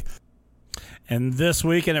Speedway. And this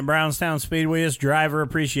weekend at Brownstown Speedway is Driver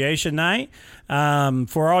Appreciation Night.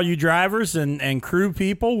 For all you drivers and crew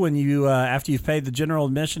people, when you after you've paid the general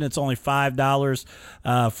admission, it's only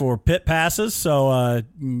 $5 for pit passes. So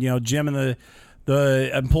Jim and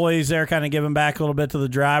the employees there kind of giving back a little bit to the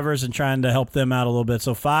drivers and trying to help them out a little bit.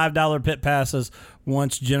 So $5 pit passes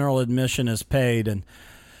once general admission is paid. And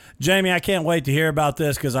Jamie, I can't wait to hear about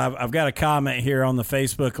this, because I've got a comment here on the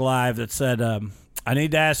Facebook Live that said, I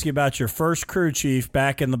need to ask you about your first crew chief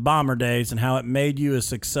back in the Bomber days and how it made you as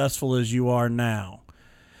successful as you are now.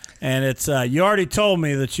 And it's you already told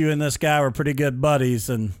me that you and this guy were pretty good buddies,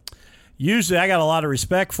 and usually I got a lot of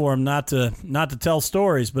respect for him, not to tell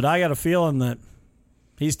stories, but I got a feeling that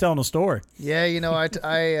he's telling a story. Yeah,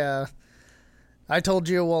 I told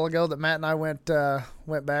you a while ago that Matt and I went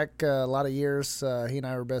back a lot of years. He and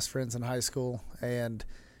I were best friends in high school, and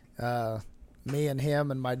me and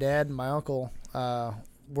him and my dad and my uncle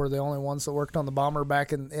were the only ones that worked on the Bomber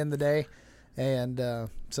back in the day. And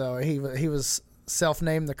so he was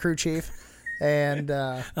self-named the crew chief. And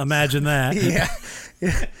imagine that. Yeah.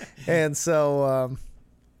 And so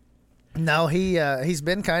no, he's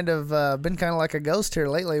been kind of like a ghost here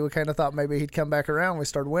lately. We kind of thought maybe he'd come back around. We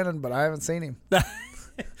started winning, but I haven't seen him.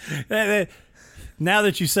 Now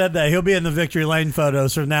that you said that, he'll be in the Victory Lane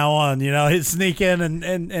photos from now on. He'd sneak in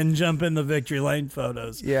and jump in the Victory Lane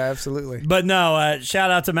photos. Yeah, absolutely. But no,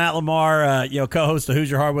 shout out to Matt Lamar, co-host of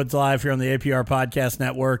Hoosier Hardwoods Live here on the APR Podcast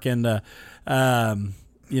Network. And, and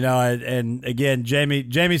again,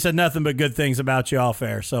 Jamie said nothing but good things about you off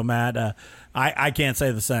air. So, Matt, I can't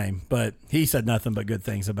say the same, but he said nothing but good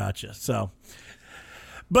things about you. So,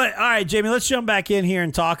 but all right, Jamie, let's jump back in here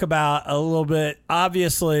and talk about a little bit.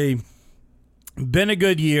 Obviously, been a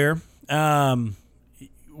good year.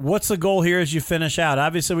 what's the goal here as you finish out?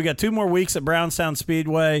 Obviously, we got 2 more weeks at Brownstown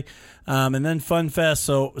Speedway, and then Fun Fest.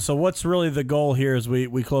 So what's really the goal here as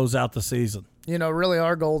we close out the season? You know, really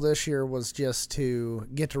our goal this year was just to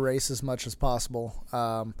get to race as much as possible.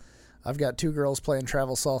 I've got 2 girls playing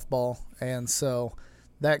travel softball, and so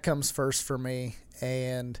that comes first for me.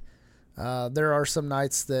 And there are some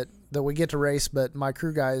nights that we get to race, but my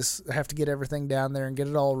crew guys have to get everything down there and get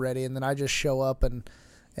it all ready, and then I just show up and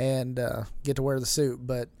get to wear the suit.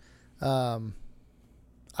 But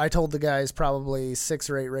I told the guys probably 6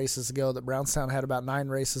 or 8 races ago that Brownstown had about 9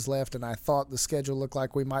 races left, and I thought the schedule looked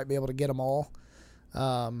like we might be able to get them all.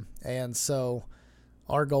 And so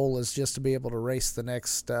our goal is just to be able to race the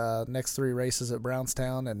next 3 races at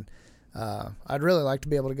Brownstown, and I'd really like to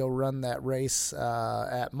be able to go run that race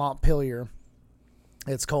at Montpelier.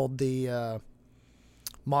 It's called the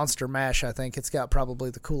Monster Mash, I think. It's got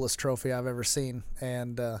probably the coolest trophy I've ever seen,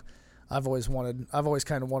 and I've always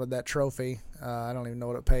kind of wanted that trophy. I don't even know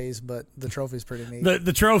what it pays, but the trophy's pretty neat.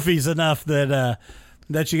 The trophy's enough that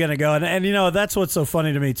you're gonna go, and you know that's what's so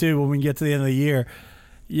funny to me too. When we get to the end of the year,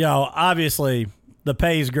 you know, obviously the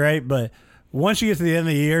pay's great, but once you get to the end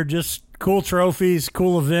of the year, just cool trophies,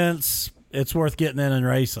 cool events, it's worth getting in and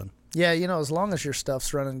racing. Yeah, you know, as long as your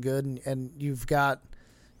stuff's running good and you've got,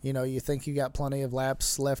 you know, you think you got plenty of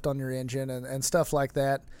laps left on your engine and stuff like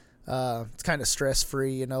that, it's kind of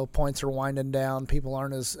stress-free. You know, points are winding down. People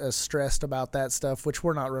aren't as stressed about that stuff, which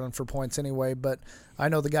we're not running for points anyway, but I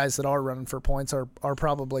know the guys that are running for points are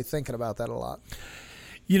probably thinking about that a lot.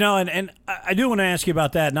 You know, and I do want to ask you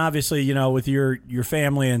about that. And obviously, you know, with your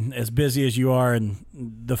family and as busy as you are, and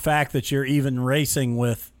the fact that you're even racing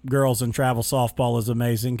with girls in travel softball is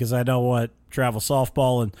amazing, because I know what travel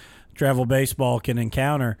softball and travel baseball can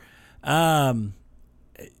encounter. Do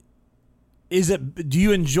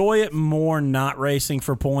you enjoy it more not racing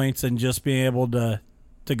for points and just being able to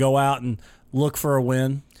go out and look for a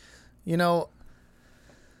win? You know,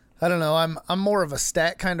 I don't know. I'm more of a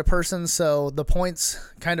stat kind of person, so the points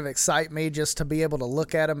kind of excite me just to be able to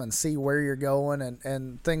look at them and see where you're going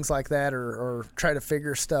and things like that, or try to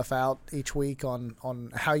figure stuff out each week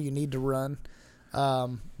on how you need to run.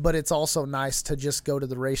 But it's also nice to just go to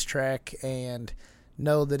the racetrack and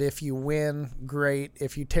know that if you win, great.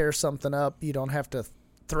 If you tear something up, you don't have to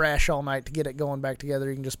thrash all night to get it going back together.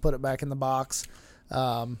 You can just put it back in the box.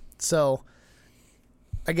 So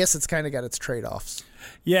I guess it's kind of got its trade-offs.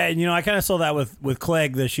 Yeah, and, you know, I kind of saw that with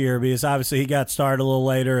Clegg this year, because obviously he got started a little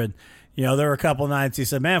later, and, you know, there were a couple nights he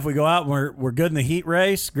said, man, if we go out and we're good in the heat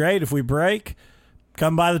race, great. If we break,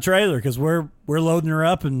 come by the trailer, because we're loading her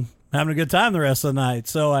up and having a good time the rest of the night.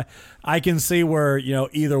 So I can see where, you know,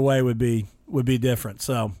 either way would be different.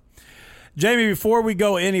 So, Jamie, before we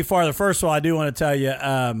go any farther, first of all, I do want to tell you,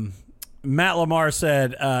 Matt Lamar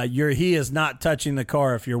said he is not touching the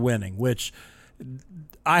car if you're winning, which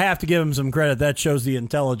I have to give him some credit. That shows the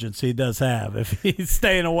intelligence he does have if he's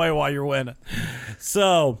staying away while you're winning.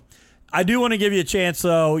 So I do want to give you a chance,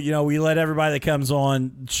 though. You know, we let everybody that comes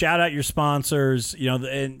on shout out your sponsors, you know,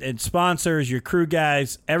 and sponsors, your crew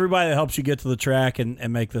guys, everybody that helps you get to the track and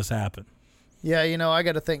make this happen. Yeah, you know, I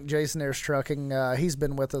got to thank Jason Ayers Trucking. He's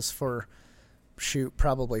been with us for,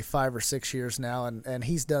 probably 5 or 6 years now, and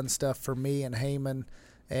he's done stuff for me and Heyman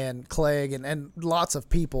and Clegg and lots of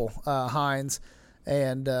people, Hines.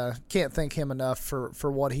 And can't thank him enough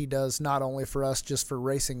for what he does, not only for us, just for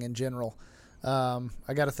racing in general.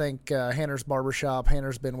 I got to thank Hanner's Barbershop.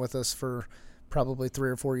 Hanner's been with us for probably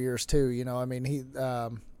 3 or 4 years too. You know, I mean, he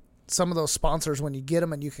some of those sponsors, when you get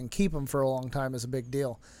them and you can keep them for a long time, is a big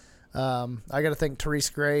deal. I got to thank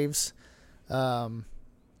Therese Graves. I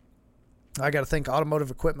got to thank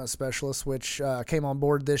Automotive Equipment Specialists, which came on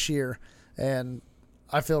board this year, and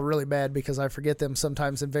I feel really bad because I forget them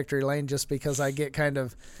sometimes in Victory Lane just because I get kind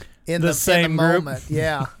of in the moment.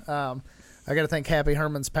 Yeah. I got to thank Happy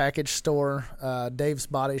Herman's Package Store, Dave's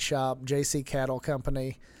Body Shop, JC Cattle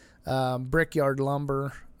Company, Brickyard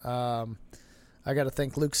Lumber. I got to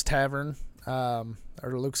thank Luke's Tavern, or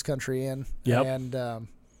Luke's Country Inn. Yep. And,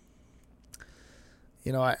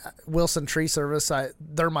 you know, Wilson Tree Service,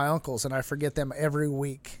 they're my uncles, and I forget them every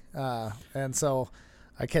week. And so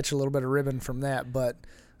I catch a little bit of ribbon from that, but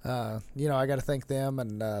you know, I got to thank them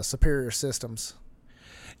and Superior Systems.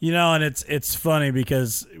 You know, and it's funny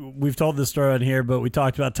because we've told this story on here, but we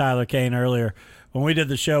talked about Tyler Kane earlier when we did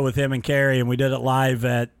the show with him and Carrie, and we did it live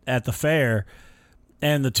at the fair,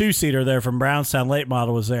 and the 2-seater there from Brownstown Late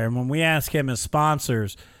Model was there, and when we asked him his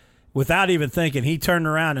sponsors, without even thinking, he turned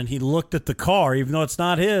around and he looked at the car, even though it's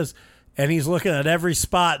not his. And he's looking at every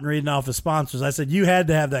spot and reading off his sponsors. I said, you had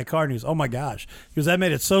to have that car. And he goes, oh, my gosh. Because that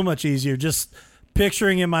made it so much easier just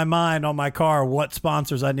picturing in my mind on my car what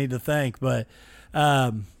sponsors I need to thank. But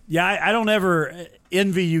yeah, I don't ever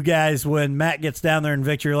envy you guys when Matt gets down there in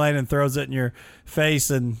Victory Lane and throws it in your face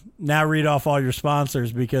and now read off all your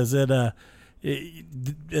sponsors, because it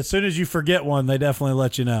as soon as you forget one, they definitely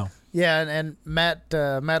let you know. Yeah, and Matt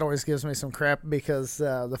always gives me some crap because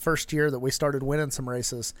the first year that we started winning some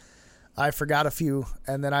races, I forgot a few,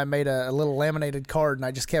 and then I made a little laminated card, and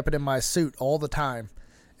I just kept it in my suit all the time.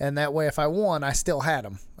 And that way, if I won, I still had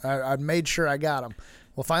them. I made sure I got them.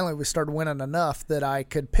 Well, finally, we started winning enough that I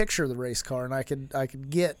could picture the race car, and I could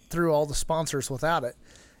get through all the sponsors without it.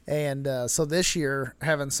 And so this year,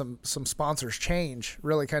 having some sponsors change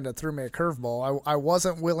really kind of threw me a curveball. I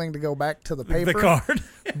wasn't willing to go back to the paper, The card.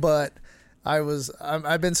 but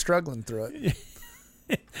I've been struggling through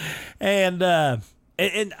it. And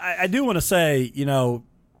I do want to say,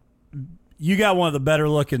 you got one of the better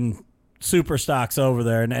looking super stocks over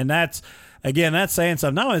there, and that's saying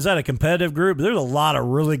something. Not only is that a competitive group, but there's a lot of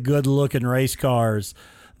really good looking race cars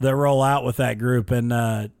that roll out with that group, and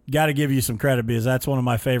got to give you some credit, because that's one of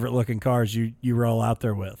my favorite looking cars you roll out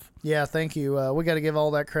there with. Yeah, thank you. We got to give all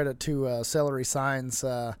that credit to Celery Signs.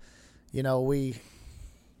 I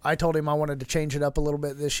told him I wanted to change it up a little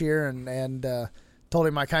bit this year, and told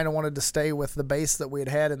him I kind of wanted to stay with the base that we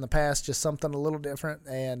had in the past, just something a little different,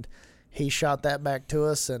 and he shot that back to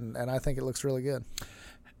us, and I think it looks really good.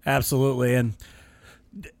 Absolutely. And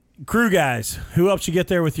crew guys, who helps you get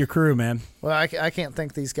there with your crew, man? Well, I can't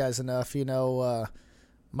thank these guys enough.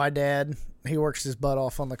 My dad, he works his butt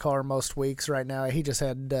off on the car most weeks right now. He just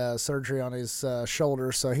had surgery on his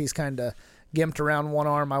shoulder, so he's kind of gimped around one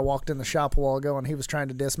arm. I walked in the shop a while ago, and he was trying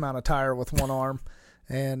to dismount a tire with one arm.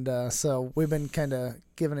 And so we've been kind of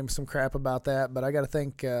giving him some crap about that. But I got to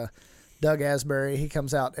thank Doug Asbury. He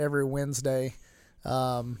comes out every Wednesday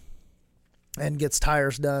and gets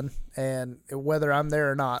tires done. And whether I'm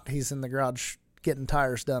there or not, he's in the garage getting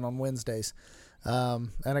tires done on Wednesdays.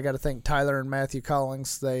 And I got to thank Tyler and Matthew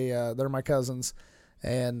Collins. They're my cousins,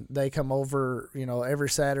 and they come over, every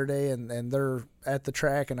Saturday, and they're at the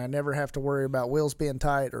track, and I never have to worry about wheels being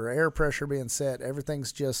tight or air pressure being set.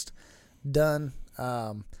 Everything's just done.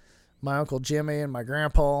 My Uncle Jimmy and my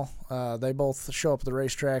grandpa, they both show up at the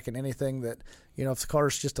racetrack, and anything that, if the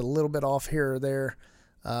car's just a little bit off here or there,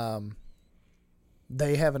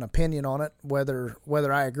 they have an opinion on it. Whether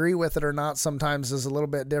I agree with it or not sometimes is a little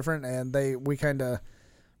bit different, and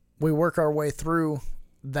we work our way through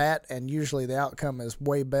that, and usually the outcome is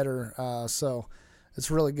way better. So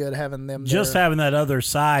it's really good having them just there. Having that other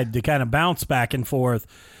side to kind of bounce back and forth.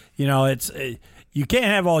 You can't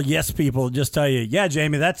have all yes people just tell you, yeah,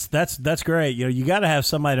 Jamie, that's great. You got to have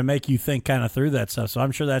somebody to make you think kind of through that stuff. So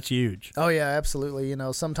I'm sure that's huge. Oh yeah, absolutely.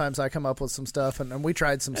 Sometimes I come up with some stuff, and we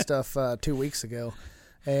tried some stuff 2 weeks ago,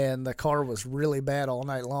 and the car was really bad all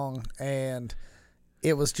night long, and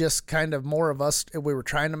it was just kind of more of us. We were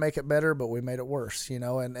trying to make it better, but we made it worse,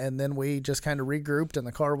 and then we just kind of regrouped, and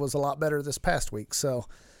the car was a lot better this past week. So,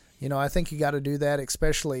 I think you got to do that,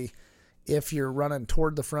 especially if you're running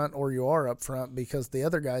toward the front or you are up front, because the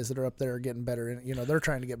other guys that are up there are getting better, and they're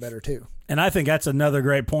trying to get better too. And I think that's another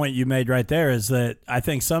great point you made right there, is that I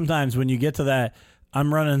think sometimes when you get to that,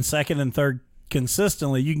 I'm running second and third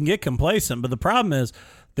consistently, you can get complacent. But the problem is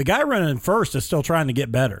the guy running first is still trying to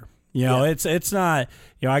get better. It's not,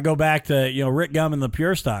 I go back to, Rick Gum and the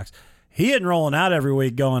Pure Stocks. He isn't rolling out every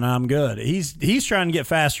week going, I'm good. He's trying to get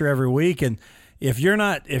faster every week, and if you're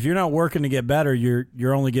not working to get better,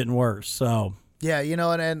 you're only getting worse. So yeah,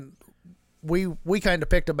 and we kind of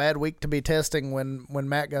picked a bad week to be testing when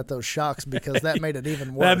Matt got those shocks, because that made it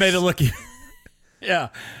even worse. That made it look, yeah,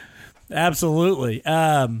 absolutely.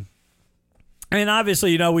 And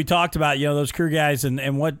obviously, we talked about those crew guys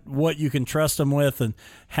and what you can trust them with, and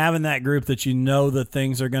having that group that that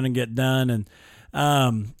things are going to get done.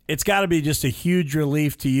 And it's got to be just a huge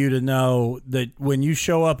relief to you to know that when you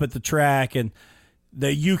show up at the track and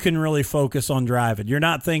that you can really focus on driving. You're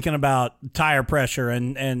not thinking about tire pressure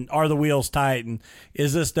and are the wheels tight and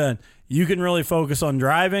is this done. You can really focus on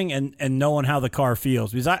driving and knowing how the car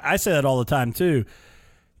feels. Because I say that all the time too.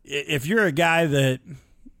 If you're a guy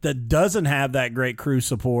that doesn't have that great crew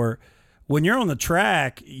support, when you're on the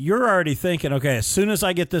track, you're already thinking, okay, as soon as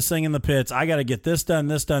I get this thing in the pits, I got to get this done,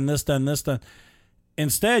 this done, this done, this done.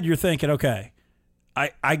 Instead, you're thinking, okay,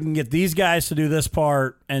 I can get these guys to do this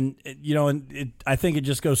part, and I think it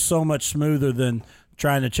just goes so much smoother than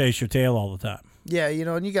trying to chase your tail all the time. Yeah,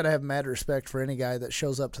 and you got to have mad respect for any guy that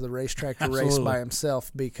shows up to the racetrack to race by himself,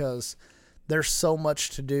 because there's so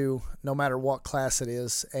much to do no matter what class it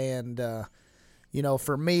is. And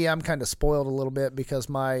For me, I'm kind of spoiled a little bit because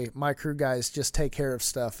my crew guys just take care of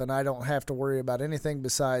stuff, and I don't have to worry about anything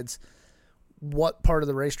besides what part of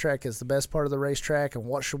the racetrack is the best part of the racetrack and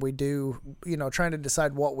what should we do, trying to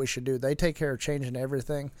decide what we should do. They take care of changing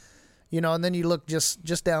everything, and then you look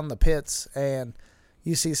just down the pits and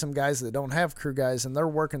you see some guys that don't have crew guys, and they're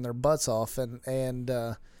working their butts off and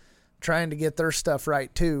trying to get their stuff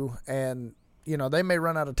right too. And, they may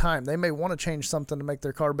run out of time. They may want to change something to make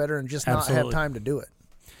their car better and just not have time to do it.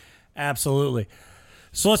 Absolutely.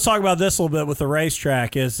 So let's talk about this a little bit with the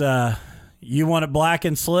racetrack. Is you want it black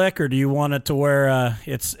and slick, or do you want it to where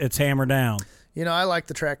it's hammered down? I like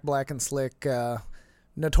the track black and slick.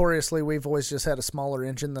 Notoriously, we've always just had a smaller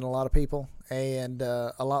engine than a lot of people and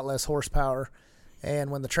a lot less horsepower. And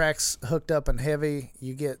when the track's hooked up and heavy,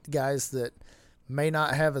 you get guys that may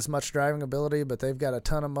not have as much driving ability, but they've got a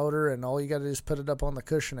ton of motor, and all you got to do is put it up on the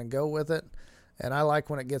cushion and go with it. And I like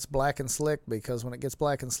when it gets black and slick, because when it gets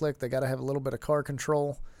black and slick, they got to have a little bit of car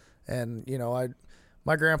control. And,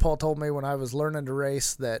 my grandpa told me when I was learning to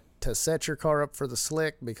race that to set your car up for the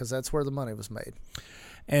slick, because that's where the money was made.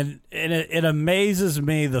 And it amazes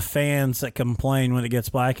me, the fans that complain when it gets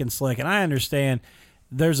black and slick. And I understand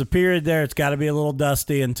there's a period there, it's got to be a little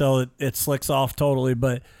dusty until it slicks off totally.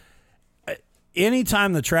 But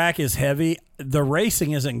anytime the track is heavy, the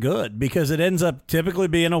racing isn't good, because it ends up typically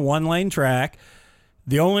being a one-lane track.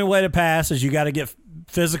 The only way to pass is you got to get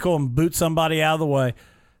physical and boot somebody out of the way.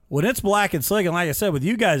 When it's black and slick, and like I said, with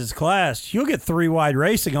you guys' class, you'll get three wide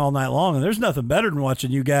racing all night long, and there's nothing better than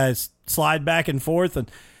watching you guys slide back and forth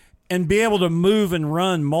and be able to move and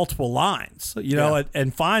run multiple lines,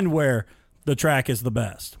 and find where the track is the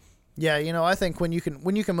best. Yeah, I think when you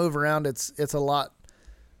can move around, it's a lot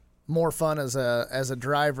more fun as a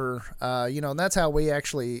driver. And that's how we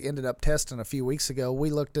actually ended up testing a few weeks ago. We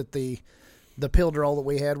looked at the pill draw that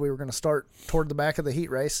we had. We were going to start toward the back of the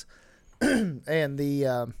heat race, and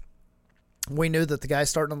we knew that the guy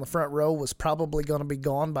starting on the front row was probably going to be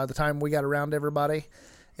gone by the time we got around everybody.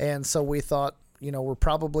 And so we thought, we're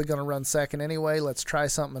probably going to run second anyway. Let's try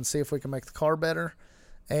something and see if we can make the car better.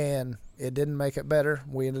 And it didn't make it better.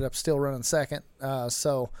 We ended up still running second.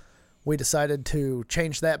 So we decided to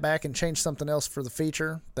change that back and change something else for the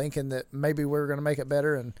feature, thinking that maybe we were going to make it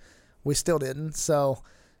better, and we still didn't. So,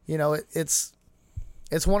 it's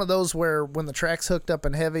one of those where when the track's hooked up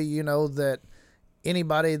and heavy, that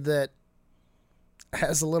anybody that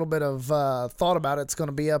has a little bit of thought about it's going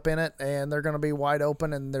to be up in it, and they're going to be wide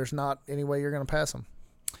open, and there's not any way you're going to pass them.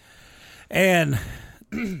 And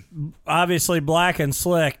obviously black and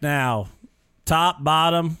slick now, top,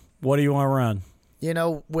 bottom, what do you want to run?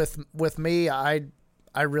 With me, I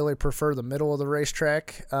really prefer the middle of the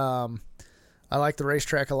racetrack. I like the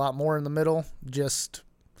racetrack a lot more in the middle. Just,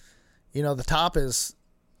 the top is,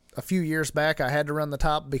 a few years back, I had to run the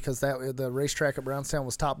top because the racetrack at Brownstown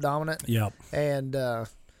was top dominant. Yep. And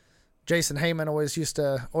Jason Heyman always used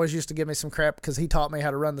to give me some crap because he taught me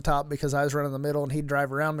how to run the top because I was running the middle and he'd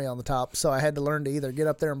drive around me on the top. So I had to learn to either get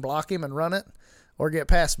up there and block him and run it, or get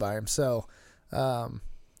passed by him. So, To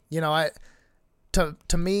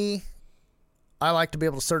me, I like to be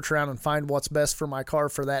able to search around and find what's best for my car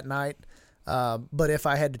for that night. But if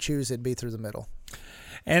I had to choose, it'd be through the middle.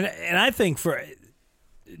 And I think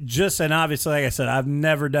and obviously, like I said, I've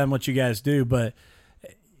never done what you guys do, but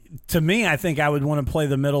to me, I think I would want to play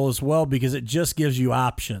the middle as well, because it just gives you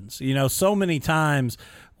options. So many times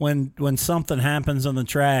when something happens on the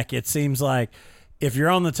track, it seems like if you're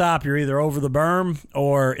on the top, you're either over the berm,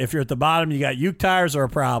 or if you're at the bottom, you got uke tires or a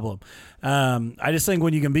problem. I just think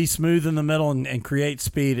when you can be smooth in the middle and create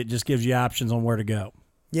speed, it just gives you options on where to go.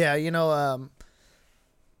 Yeah,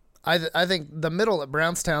 I think the middle at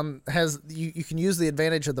Brownstown has you can use the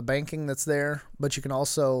advantage of the banking that's there, but you can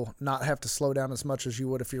also not have to slow down as much as you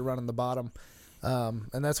would if you're running the bottom,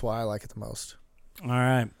 and that's why I like it the most. All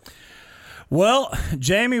right. Well,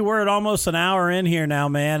 Jamie, we're at almost an hour in here now,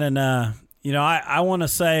 man, and I want to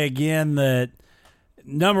say again that,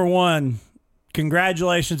 number one,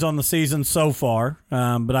 congratulations on the season so far,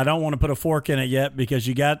 but I don't want to put a fork in it yet because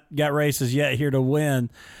you got races yet here to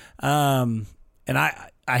win. And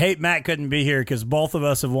I hate Matt couldn't be here because both of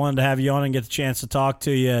us have wanted to have you on and get the chance to talk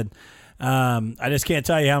to you. And, I just can't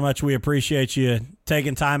tell you how much we appreciate you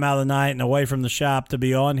taking time out of the night and away from the shop to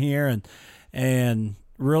be on here, and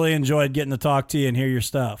really enjoyed getting to talk to you and hear your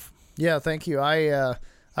stuff. Yeah, thank you.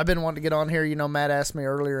 I've been wanting to get on here. Matt asked me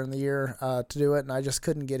earlier in the year to do it, and I just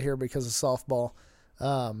couldn't get here because of softball.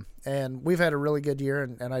 And we've had a really good year,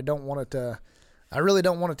 and I really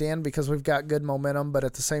don't want it to end because we've got good momentum, but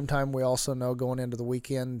at the same time, we also know going into the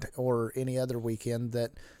weekend or any other weekend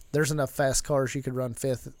that there's enough fast cars you could run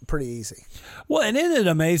fifth pretty easy. Well, and isn't it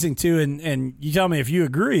amazing, too, and you tell me if you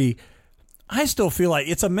agree, I still feel like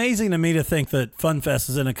it's amazing to me to think that Fun Fest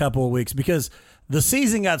is in a couple of weeks because the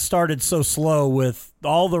season got started so slow with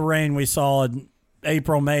all the rain we saw in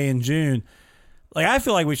April, May, and June. Like, I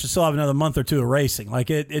feel like we should still have another month or two of racing. Like,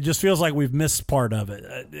 it just feels like we've missed part of it.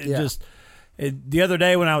 The other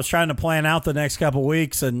day when I was trying to plan out the next couple of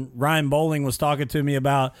weeks and Ryan Bowling was talking to me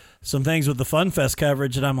about some things with the Fun Fest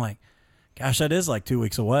coverage, and I'm like, gosh, that is like 2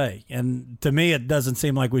 weeks away. And to me, it doesn't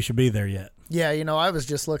seem like we should be there yet. Yeah, I was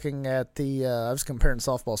just looking at I was comparing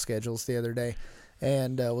softball schedules the other day,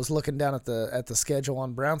 and was looking down at the schedule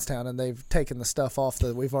on Brownstown, and they've taken the stuff off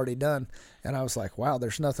that we've already done, and I was like, wow,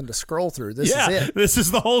 there's nothing to scroll through. This is it. This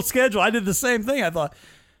is the whole schedule. I did the same thing. I thought,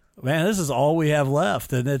 man, this is all we have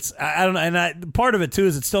left, and I don't know. And part of it too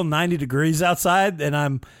is it's still 90 degrees outside,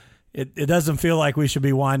 and it doesn't feel like we should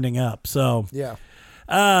be winding up. So yeah.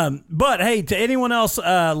 But hey, to anyone else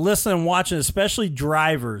listening and watching, especially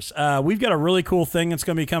drivers, we've got a really cool thing that's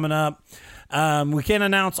going to be coming up. We can't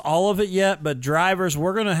announce all of it yet, but drivers,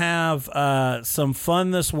 we're going to have some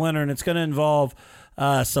fun this winter, and it's going to involve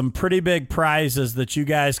some pretty big prizes that you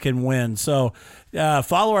guys can win. So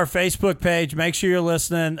follow our Facebook page. Make sure you're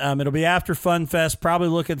listening. It'll be after Fun Fest, probably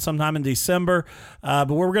looking sometime in December. But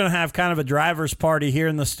we're going to have kind of a driver's party here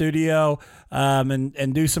in the studio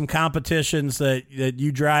and do some competitions that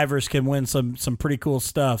you drivers can win some pretty cool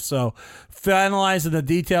stuff. So finalizing the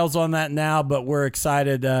details on that now, but we're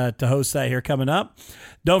excited to host that here coming up.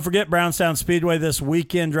 Don't forget Brownstown Speedway this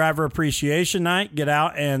weekend, Driver Appreciation Night. Get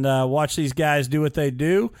out and watch these guys do what they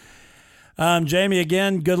do. Jamie,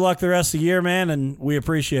 again, good luck the rest of the year, man, and we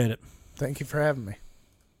appreciate it. Thank you for having me.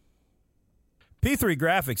 P3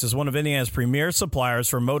 Graphics is one of Indiana's premier suppliers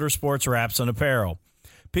for motorsports wraps and apparel.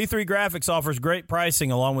 P3 Graphics offers great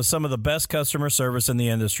pricing along with some of the best customer service in the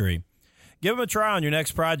industry. Give them a try on your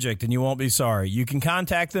next project and you won't be sorry. You can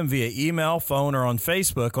contact them via email, phone, or on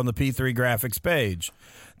Facebook on the P3 Graphics page.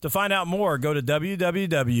 To find out more, go to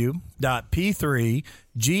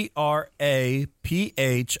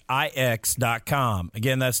www.p3graphics.com.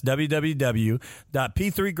 Again, that's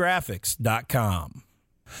www.p3graphics.com.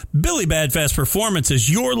 Billy Badfast Performance is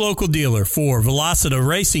your local dealer for Velocita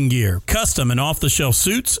racing gear, custom and off-the-shelf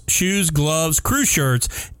suits, shoes, gloves, crew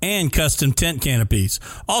shirts, and custom tent canopies.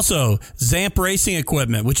 Also, Zamp racing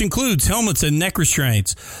equipment, which includes helmets and neck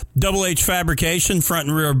restraints, Double H fabrication, front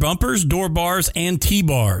and rear bumpers, door bars, and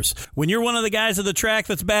T-bars. When you're one of the guys at the track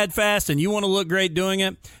that's Badfast and you want to look great doing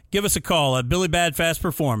it, give us a call at Billy Badfast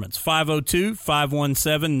Performance,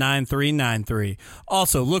 502-517-9393.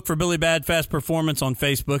 Also, look for Billy Badfast Performance on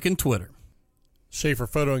Facebook and Twitter. Schaefer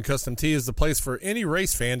Photo and Custom Tee is the place for any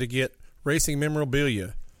race fan to get racing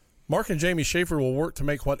memorabilia. Mark and Jamie Schaefer will work to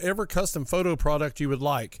make whatever custom photo product you would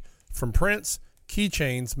like. From prints,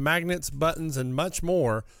 keychains, magnets, buttons, and much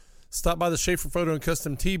more, stop by the Schaefer Photo and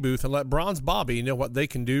Custom Tee booth and let Bronze Bobby know what they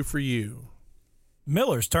can do for you.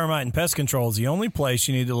 Miller's Termite and Pest Control is the only place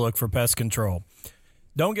you need to look for pest control.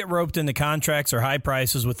 Don't get roped into contracts or high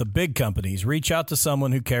prices with the big companies. Reach out to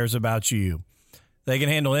someone who cares about you. They can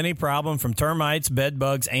handle any problem from termites, bed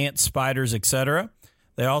bugs, ants, spiders, etc.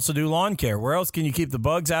 They also do lawn care. Where else can you keep the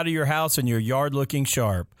bugs out of your house and your yard looking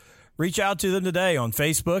sharp? Reach out to them today on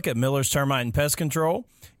Facebook at Miller's Termite and Pest Control.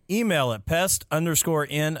 Email at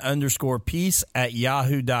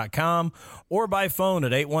pest_n_peace@yahoo.com or by phone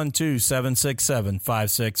at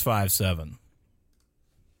 812-767-5657.